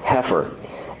 3-year-old heifer,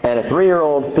 and a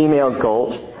 3-year-old female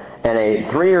goat, and a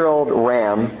 3-year-old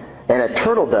ram, and a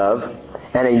turtle dove,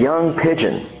 and a young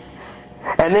pigeon.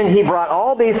 And then he brought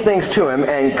all these things to him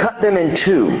and cut them in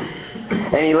two.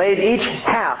 And he laid each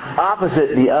half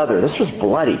opposite the other. This was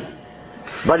bloody.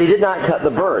 But he did not cut the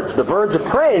birds. The birds of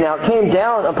prey now came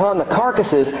down upon the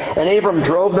carcasses, and Abram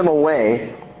drove them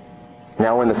away.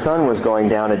 Now when the sun was going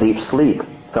down, a deep sleep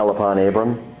fell upon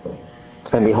Abram.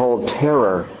 And behold,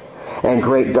 terror and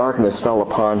great darkness fell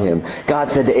upon him.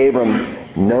 God said to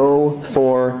Abram, know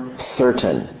for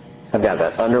certain. I've got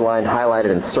that underlined,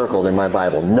 highlighted, and circled in my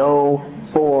Bible. Know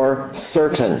for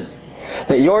certain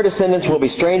that your descendants will be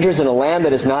strangers in a land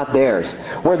that is not theirs,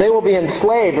 where they will be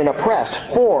enslaved and oppressed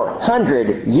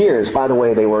 400 years. By the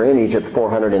way, they were in Egypt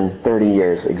 430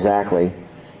 years exactly.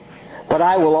 But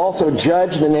I will also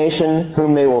judge the nation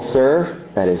whom they will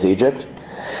serve, that is Egypt.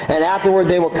 And afterward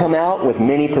they will come out with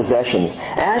many possessions.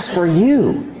 As for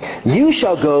you, you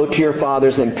shall go to your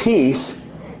fathers in peace.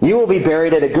 You will be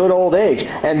buried at a good old age.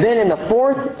 And then in the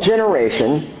 4th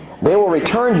generation they will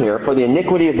return here, for the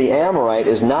iniquity of the Amorite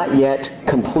is not yet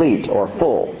complete or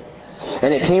full.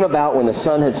 And it came about when the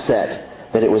sun had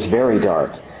set that it was very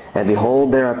dark. And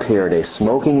behold, there appeared a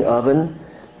smoking oven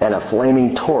and a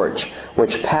flaming torch,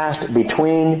 which passed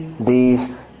between these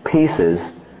pieces.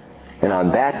 And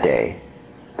on that day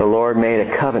the Lord made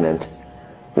a covenant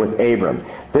with Abram.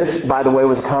 This, by the way,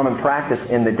 was a common practice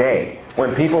in the day.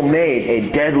 When people made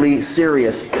a deadly,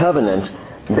 serious covenant,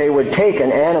 they would take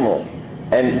an animal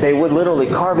and they would literally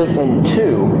carve it in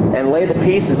two and lay the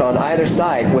pieces on either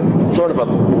side with sort of a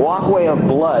walkway of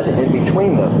blood in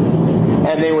between them.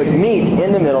 And they would meet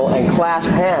in the middle and clasp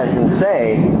hands and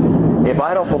say, if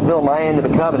I don't fulfill my end of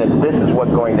the covenant, this is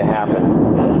what's going to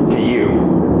happen to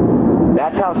you.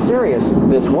 That's how serious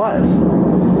this was.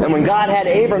 And when God had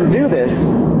Abram do this,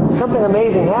 something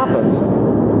amazing happens.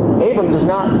 Abram does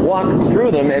not walk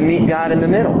through them and meet God in the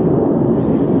middle.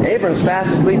 Abram's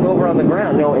fast asleep over on the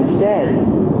ground. No, instead,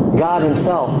 God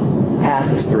Himself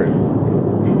passes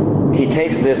through. He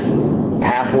takes this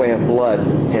pathway of blood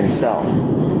Himself.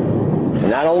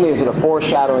 And not only is it a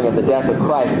foreshadowing of the death of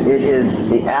Christ, it is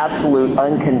the absolute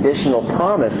unconditional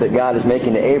promise that God is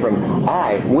making to Abram.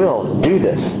 I will do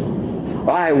this.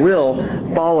 I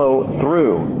will follow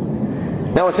through.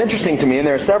 Now it's interesting to me, and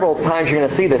there are several times you're going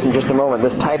to see this in just a moment,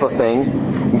 this type of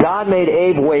thing. God made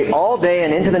Abe wait all day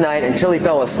and into the night until he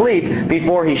fell asleep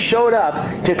before he showed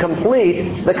up to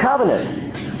complete the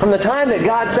covenant. From the time that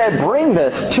God said, bring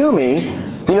this to me,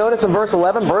 you notice in verse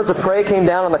 11, birds of prey came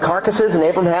down on the carcasses and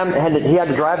Abraham had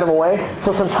to drive them away.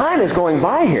 So some time is going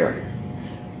by here.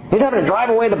 He's having to drive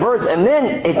away the birds, and then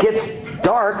it gets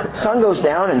dark, sun goes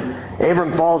down, and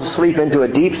Abram falls asleep into a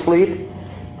deep sleep.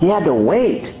 He had to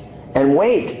wait and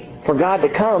wait for God to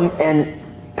come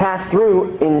and pass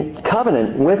through in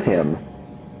covenant with him.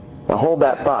 Now hold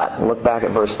that thought and look back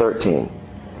at verse 13.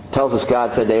 It tells us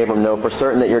God said to Abram, know for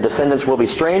certain that your descendants will be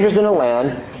strangers in a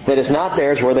land that is not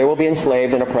theirs, where they will be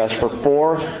enslaved and oppressed for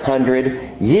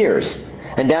 400 years.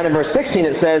 And down in verse 16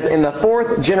 it says, in the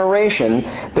 4th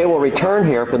generation they will return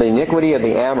here, for the iniquity of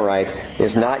the Amorite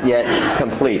is not yet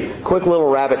complete. Quick little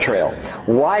rabbit trail.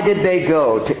 Why did they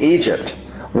go to Egypt?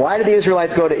 Why did the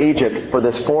Israelites go to Egypt for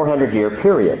this 400-year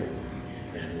period?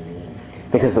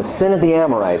 Because the sin of the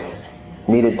Amorites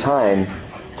needed time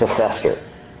to fester.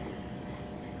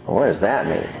 Well, what does that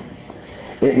mean?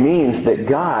 It means that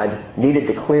God needed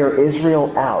to clear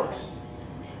Israel out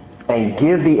and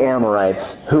give the Amorites,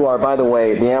 who are, by the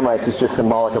way, the Amorites is just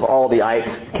symbolic of all the ites,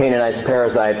 Canaanites,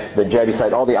 Perizzites, the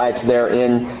Jebusites, all the ites there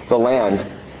in the land.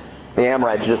 The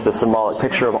Amorites are just a symbolic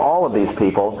picture of all of these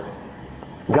people.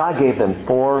 God gave them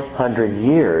 400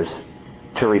 years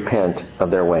to repent of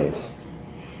their ways.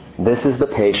 This is the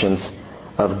patience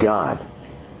of God.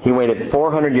 He waited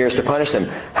 400 years to punish them.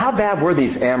 How bad were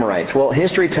these Amorites? Well,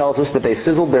 history tells us that they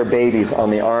sizzled their babies on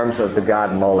the arms of the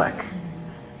god Molech.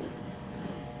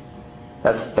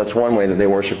 That's one way that they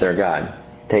worship their god,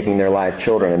 taking their live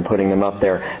children and putting them up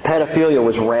there. Pedophilia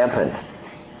was rampant.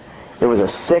 It was a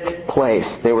sick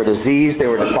place. They were diseased, they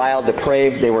were defiled,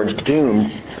 depraved, they were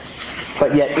doomed.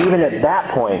 But yet, even at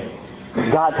that point,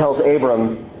 God tells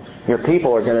Abram, your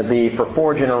people are going to be, for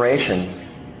 4 generations,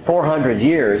 400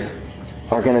 years,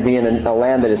 are going to be in a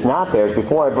land that is not theirs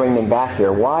before I bring them back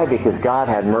here. Why? Because God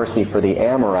had mercy for the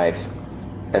Amorites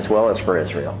as well as for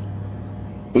Israel.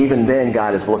 Even then,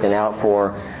 God is looking out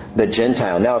for the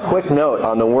Gentile. Now, a quick note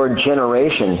on the word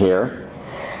generation here.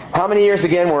 How many years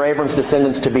again were Abram's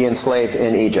descendants to be enslaved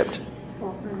in Egypt?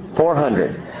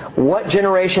 400. What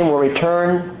generation will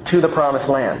return to the promised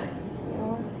land?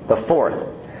 The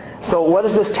 4th. So what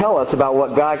does this tell us about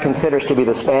what God considers to be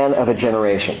the span of a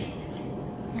generation?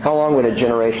 How long would a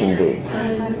generation be?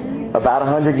 About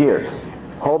 100 years.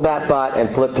 Hold that thought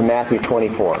and flip to Matthew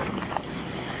 24.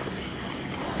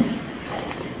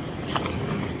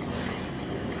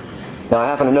 Now, I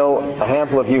happen to know a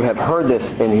handful of you have heard this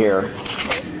in here.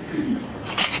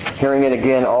 Hearing it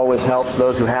again always helps.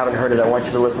 Those who haven't heard it, I want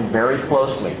you to listen very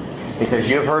closely, because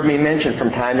you've heard me mention from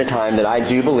time to time that I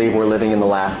do believe we're living in the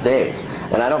last days.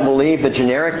 And I don't believe the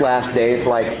generic last days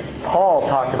like Paul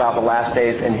talked about the last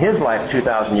days in his life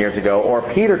 2,000 years ago, or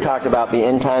Peter talked about the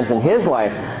end times in his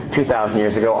life 2,000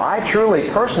 years ago. I truly,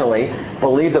 personally,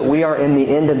 believe that we are in the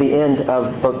end of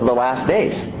the last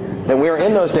days. That we are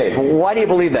in those days. Why do you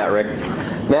believe that, Rick?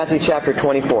 Matthew chapter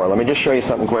 24. Let me just show you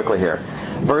something quickly here.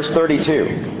 Verse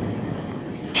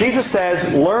 32. Jesus says,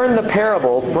 learn the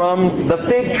parable from the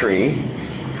fig tree.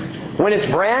 When its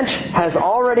branch has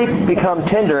already become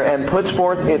tender and puts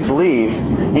forth its leaves,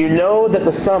 you know that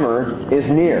the summer is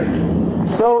near.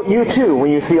 So you too,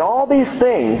 when you see all these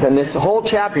things, and this whole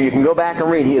chapter you can go back and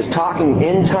read, he is talking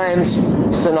end times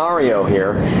scenario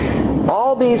here.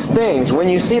 All these things, when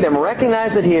you see them,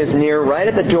 recognize that he is near, right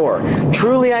at the door.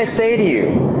 Truly I say to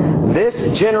you, this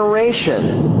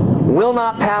generation will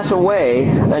not pass away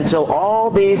until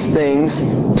all these things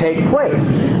take place.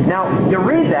 Now, you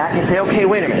read that and you say, okay,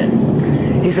 wait a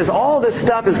minute. He says all this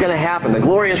stuff is going to happen. The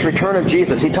glorious return of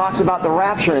Jesus. He talks about the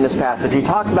rapture in this passage. He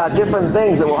talks about different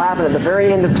things that will happen at the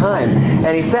very end of time.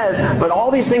 And he says, but all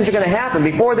these things are going to happen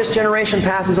before this generation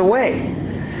passes away.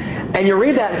 And you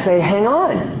read that and say, hang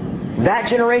on. That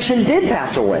generation did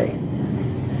pass away.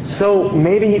 So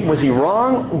maybe, was he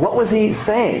wrong? What was he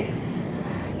saying?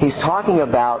 He's talking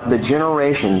about the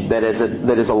generation that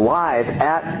is alive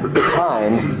at the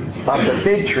time of the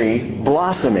fig tree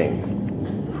blossoming.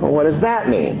 Well, what does that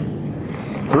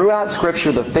mean? Throughout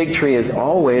Scripture, the fig tree is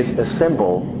always a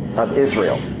symbol of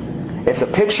Israel. It's a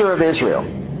picture of Israel.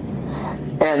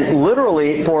 And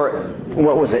literally for,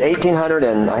 1800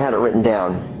 and, I had it written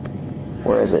down.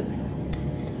 Where is it?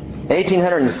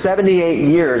 1878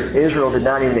 years, Israel did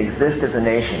not even exist as a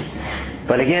nation.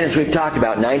 But again, as we've talked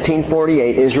about,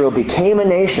 1948, Israel became a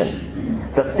nation.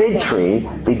 The fig tree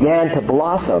began to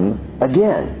blossom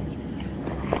again.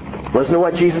 Listen to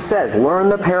what Jesus says. Learn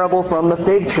the parable from the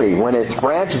fig tree. When its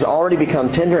branch has already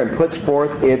become tender and puts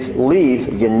forth its leaves,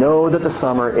 you know that the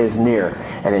summer is near.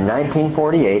 And in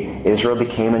 1948, Israel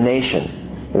became a nation.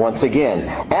 Once again,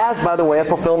 as, by the way, a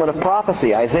fulfillment of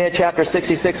prophecy. Isaiah chapter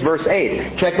 66, verse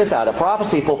 8. Check this out. A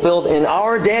prophecy fulfilled in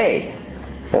our day.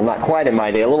 Well, not quite in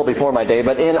my day, a little before my day,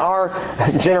 but in our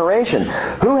generation.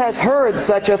 Who has heard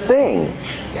such a thing?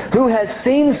 Who has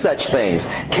seen such things?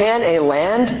 Can a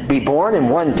land be born in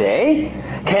one day?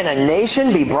 Can a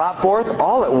nation be brought forth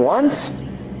all at once?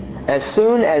 As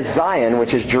soon as Zion,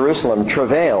 which is Jerusalem,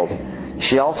 travailed,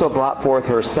 she also brought forth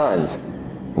her sons.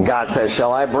 God says,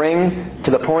 shall I bring to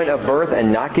the point of birth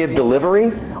and not give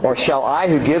delivery? Or shall I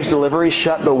who gives delivery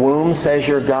shut the womb, says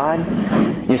your God?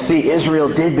 You see, Israel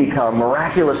did become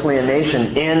miraculously a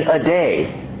nation in a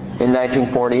day in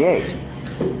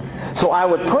 1948. So I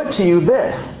would put to you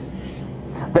this,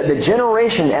 that the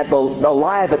generation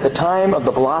alive at the time of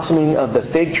the blossoming of the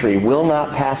fig tree will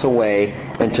not pass away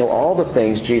until all the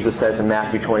things Jesus says in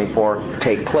Matthew 24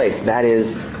 take place. That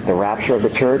is, the rapture of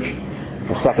the church,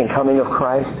 the second coming of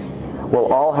Christ,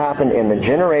 will all happen in the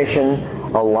generation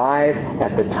alive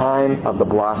at the time of the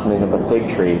blossoming of the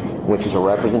fig tree, which is a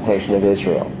representation of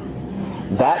Israel.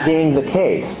 That being the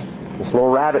case, this little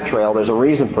rabbit trail, there's a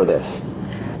reason for this.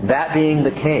 That being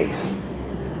the case,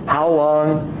 how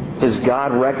long does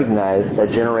God recognize a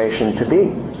generation to be?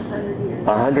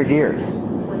 100 years.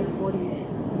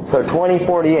 2048. So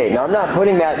 2048. Now I'm not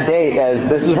putting that date as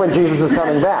this is when Jesus is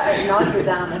coming back.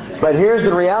 But here's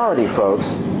the reality, folks.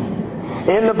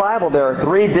 In the Bible, there are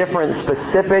 3 different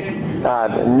specific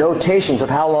notations of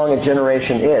how long a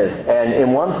generation is. And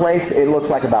in one place, it looks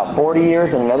like about 40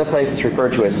 years. In another place, it's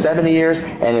referred to as 70 years.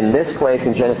 And in this place,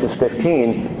 in Genesis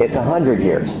 15, it's 100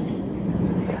 years.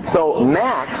 So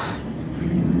max,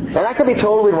 and I could be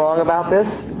totally wrong about this,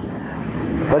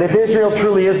 but if Israel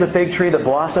truly is the fig tree that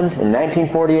blossomed in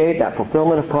 1948, that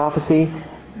fulfillment of prophecy,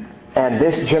 and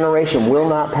this generation will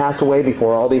not pass away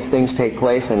before all these things take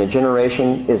place, and a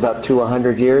generation is up to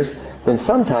 100 years, then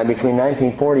sometime between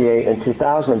 1948 and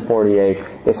 2048,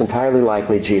 it's entirely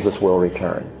likely Jesus will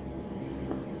return.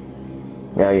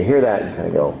 Now you hear that and kind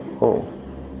of go, oh,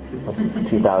 that's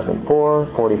 2004,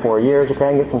 44 years, okay,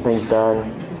 I can get some things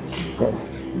done. Yes.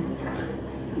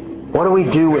 What do we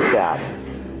do with that?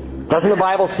 Doesn't the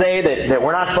Bible say that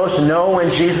we're not supposed to know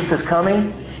when Jesus is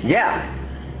coming? Yeah.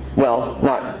 Well,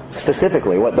 not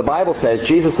specifically. What the Bible says,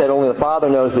 Jesus said only the Father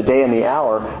knows the day and the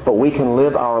hour, but we can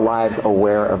live our lives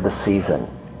aware of the season.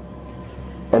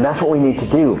 And that's what we need to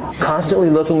do. Constantly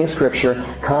looking at Scripture,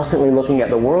 constantly looking at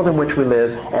the world in which we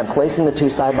live, and placing the two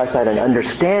side by side and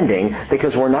understanding,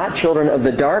 because we're not children of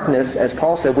the darkness. As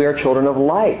Paul said, we are children of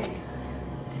light.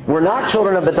 We're not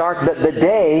children of the dark, but the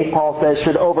day, Paul says,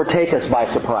 should overtake us by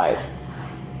surprise.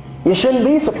 You shouldn't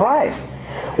be surprised.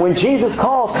 When Jesus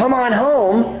calls, come on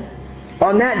home,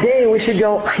 on that day we should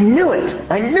go, I knew it.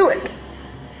 I knew it.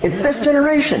 It's this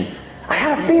generation. I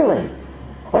had a feeling.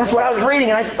 Well, that's what I was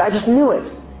reading, and I just knew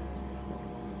it.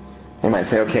 You might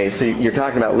say, okay, so you're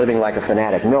talking about living like a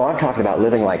fanatic. No, I'm talking about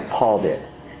living like Paul did.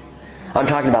 I'm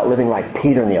talking about living like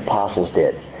Peter and the apostles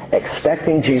did.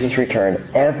 Expecting Jesus'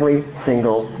 return every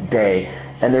single day.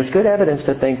 And there's good evidence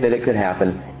to think that it could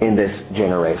happen in this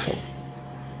generation.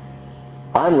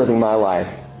 I'm living my life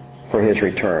for His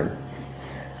return.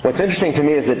 What's interesting to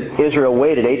me is that Israel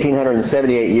waited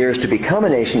 1,878 years to become a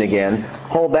nation again.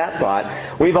 Hold that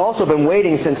thought. We've also been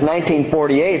waiting since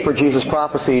 1948 for Jesus'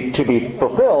 prophecy to be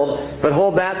fulfilled, but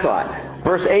hold that thought.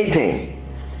 Verse 18.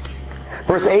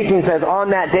 Verse 18 says,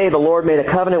 on that day the Lord made a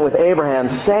covenant with Abraham,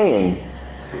 saying,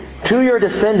 to your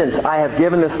descendants I have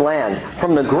given this land,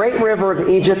 from the great river of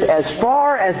Egypt as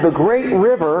far as the great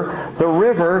river, the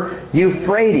river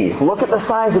Euphrates. Look at the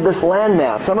size of this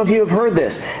landmass. Some of you have heard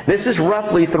this. This is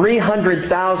roughly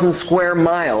 300,000 square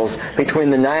miles between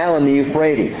the Nile and the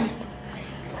Euphrates.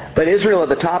 But Israel at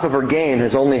the top of her game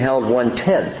has only held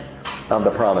 1/10 of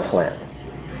the promised land.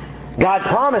 God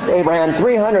promised Abraham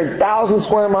 300,000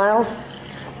 square miles.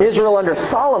 Israel under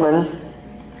Solomon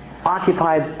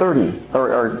occupied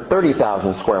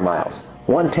 30,000 square miles.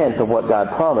 1/10 of what God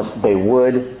promised they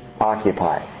would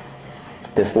occupy.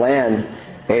 This land,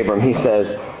 Abram, he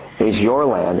says, is your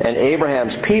land. And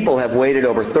Abraham's people have waited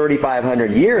over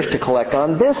 3,500 years to collect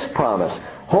on this promise.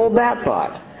 Hold that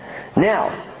thought.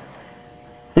 Now,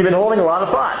 you've been holding a lot of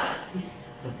thoughts.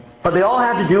 But they all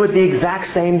have to do with the exact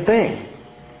same thing.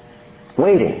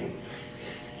 Waiting.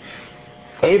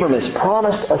 Abram is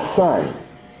promised a son.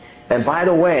 And by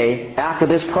the way, after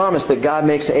this promise that God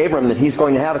makes to Abram that he's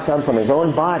going to have a son from his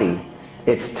own body,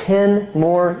 it's 10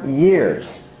 more years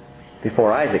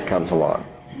before Isaac comes along.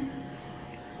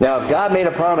 Now, if God made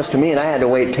a promise to me and I had to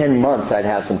wait 10 months, I'd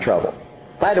have some trouble.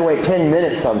 If I had to wait 10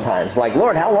 minutes sometimes, like,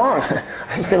 Lord, how long?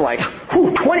 It's been like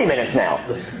 20 minutes now.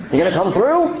 You going to come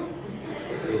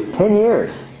through? 10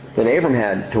 years that Abram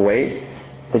had to wait.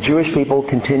 The Jewish people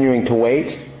continuing to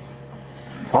wait.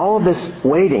 All of this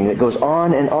waiting that goes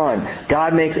on and on.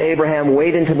 God makes Abraham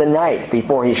wait into the night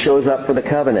before he shows up for the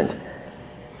covenant.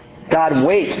 God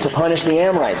waits to punish the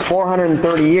Amorites.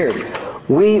 430 years.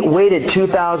 We waited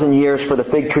 2,000 years for the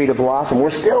fig tree to blossom.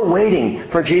 We're still waiting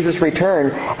for Jesus'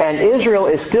 return. And Israel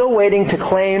is still waiting to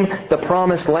claim the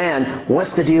promised land.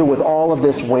 What's the deal with all of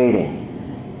this waiting?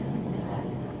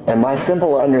 And my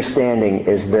simple understanding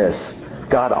is this.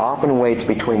 God often waits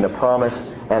between the promise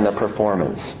and the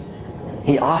performance.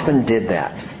 He often did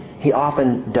that. He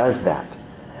often does that.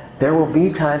 There will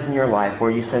be times in your life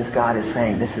where you sense God is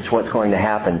saying, this is what's going to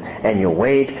happen. And you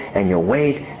wait, and you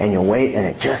wait, and you wait, and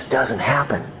it just doesn't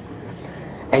happen.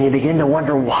 And you begin to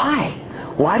wonder, why?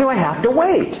 Why do I have to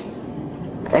wait?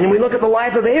 And we look at the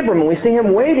life of Abram, and we see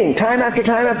him waiting time after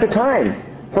time after time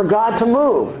for God to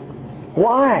move.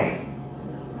 Why?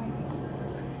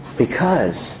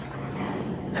 Because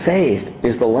Faith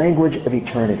is the language of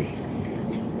eternity.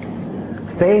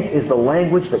 Faith is the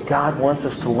language that God wants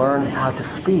us to learn how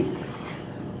to speak.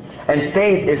 And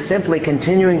faith is simply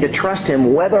continuing to trust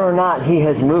Him whether or not He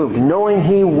has moved, knowing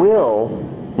He will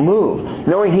move,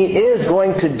 knowing He is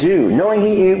going to do, knowing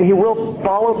He will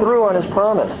follow through on His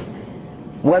promise,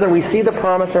 whether we see the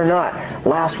promise or not.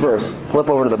 Last verse, flip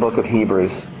over to the book of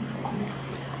Hebrews,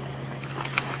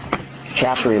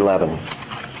 chapter 11.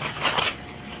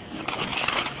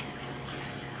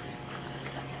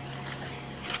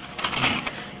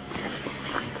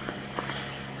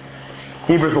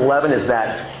 Hebrews 11 is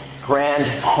that grand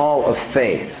hall of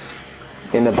faith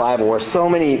in the Bible where so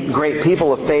many great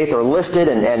people of faith are listed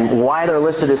and why they're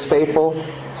listed as faithful.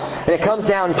 And it comes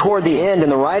down toward the end, and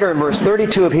the writer in verse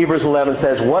 32 of Hebrews 11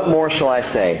 says, "What more shall I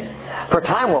say? For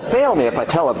time will fail me if I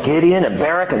tell of Gideon and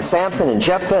Barak and Samson and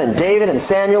Jephthah and David and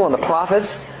Samuel and the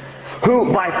prophets,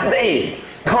 who by faith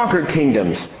conquered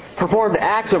kingdoms, performed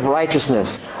acts of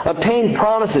righteousness, obtained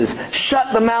promises,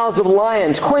 shut the mouths of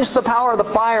lions, quenched the power of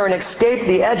the fire, and escaped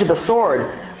the edge of the sword.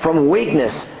 From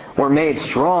weakness were made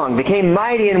strong, became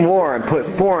mighty in war, and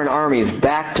put foreign armies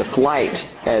back to flight,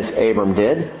 as Abram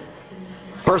did."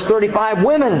 Verse 35,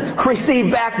 "Women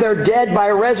received back their dead by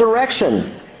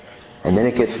resurrection." And then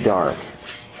it gets dark.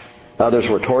 "Others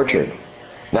were tortured,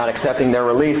 not accepting their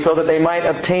release, so that they might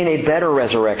obtain a better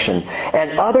resurrection.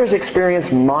 And others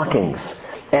experienced mockings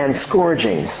and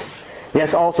scourgings,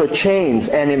 yes, also chains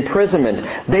and imprisonment.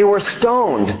 They were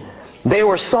stoned. They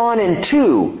were sawn in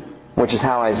two," which is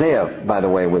how Isaiah, by the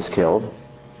way, was killed.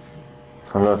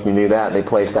 I don't know if you knew that. They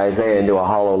placed Isaiah into a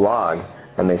hollow log,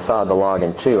 and they sawed the log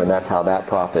in two, and that's how that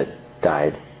prophet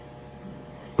died.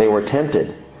 They were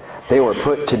tempted. They were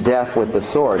put to death with the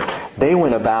sword. They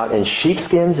went about in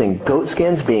sheepskins and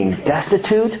goatskins, being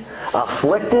destitute,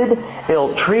 afflicted,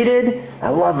 ill-treated. I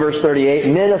love verse 38,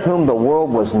 "Men of whom the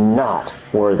world was not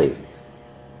worthy,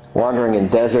 wandering in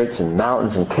deserts and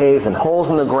mountains and caves and holes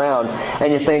in the ground."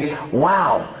 And you think,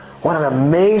 wow, what an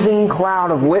amazing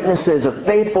cloud of witnesses, of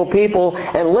faithful people.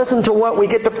 And listen to what we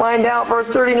get to find out. Verse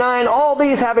 39, "All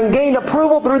these, having gained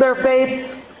approval through their faith,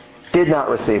 did not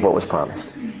receive what was promised."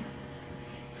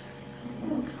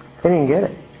 They didn't get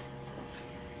it.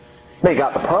 They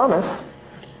got the promise,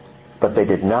 but they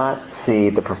did not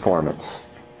see the performance.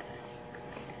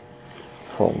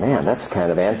 Oh man, that's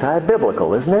kind of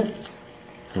anti-biblical, isn't it?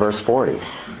 Verse 40.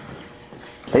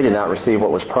 They did not receive what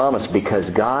was promised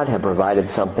because God had provided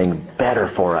something better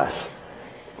for us,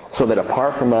 so that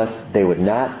apart from us, they would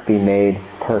not be made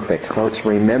perfect. Folks,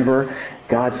 remember,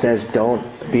 God says, don't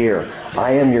fear.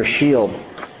 I am your shield,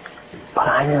 but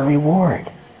I'm your reward.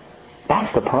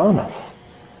 That's the promise.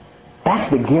 That's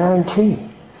the guarantee.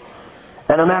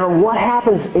 And no matter what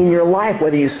happens in your life,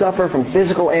 whether you suffer from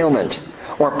physical ailment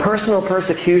or personal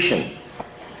persecution,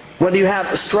 whether you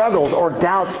have struggles or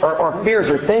doubts or fears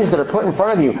or things that are put in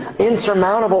front of you,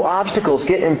 insurmountable obstacles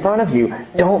get in front of you,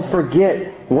 don't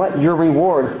forget what your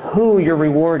reward, who your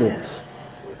reward is.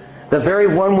 The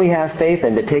very one we have faith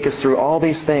in to take us through all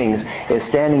these things is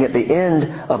standing at the end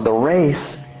of the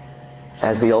race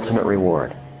as the ultimate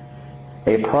reward.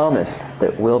 A promise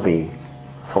that will be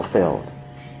fulfilled.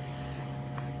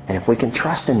 And if we can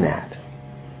trust in that,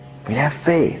 if we have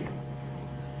faith,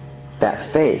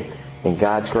 that faith in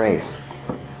God's grace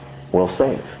will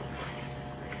save.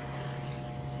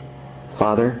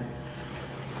 Father,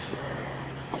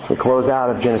 we close out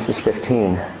of Genesis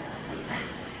 15.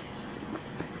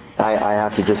 I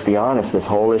have to just be honest. This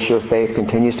whole issue of faith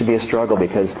continues to be a struggle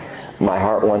because my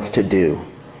heart wants to do.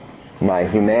 My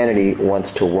humanity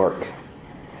wants to work.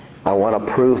 I want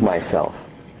to prove myself.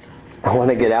 I want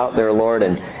to get out there, Lord,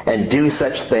 and do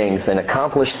such things and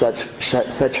accomplish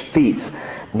such feats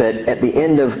that at the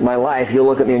end of my life you'll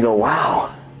look at me and go,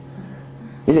 wow,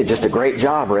 you did just a great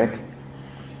job, Rick.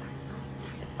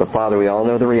 But Father, we all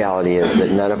know the reality is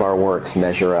that none of our works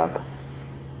measure up,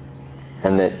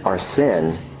 and that our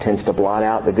sin tends to blot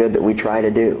out the good that we try to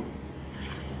do.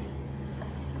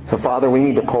 So Father, we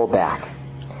need to pull back.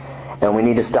 And we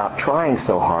need to stop trying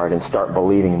so hard and start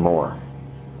believing more.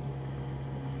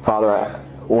 Father,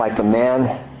 like the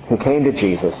man who came to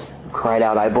Jesus, cried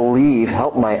out, "I believe,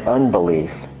 help my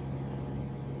unbelief."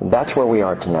 That's where we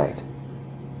are tonight.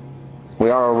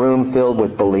 We are a room filled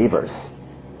with believers.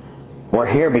 We're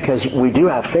here because we do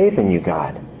have faith in you,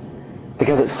 God.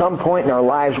 Because at some point in our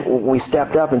lives, we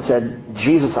stepped up and said,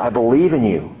 "Jesus, I believe in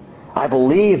you. I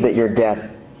believe that your death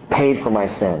paid for my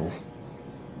sins."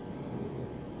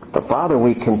 But Father,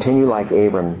 we continue like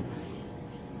Abram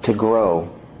to grow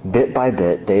bit by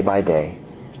bit, day by day,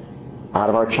 out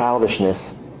of our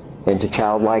childishness into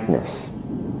childlikeness.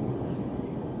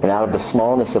 and out of the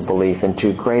smallness of belief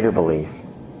into greater belief.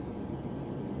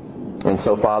 And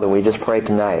so, Father, we just pray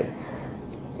tonight,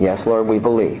 yes, Lord, we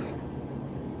believe,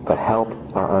 but help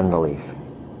our unbelief.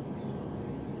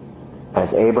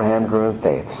 As Abraham grew in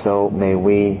faith, so may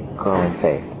we grow in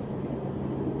faith,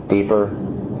 deeper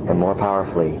and more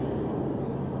powerfully,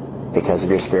 because of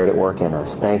your Spirit at work in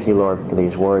us. Thank you, Lord, for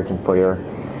these words and for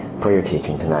your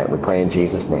teaching tonight. We pray in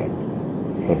Jesus' name.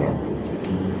 Amen.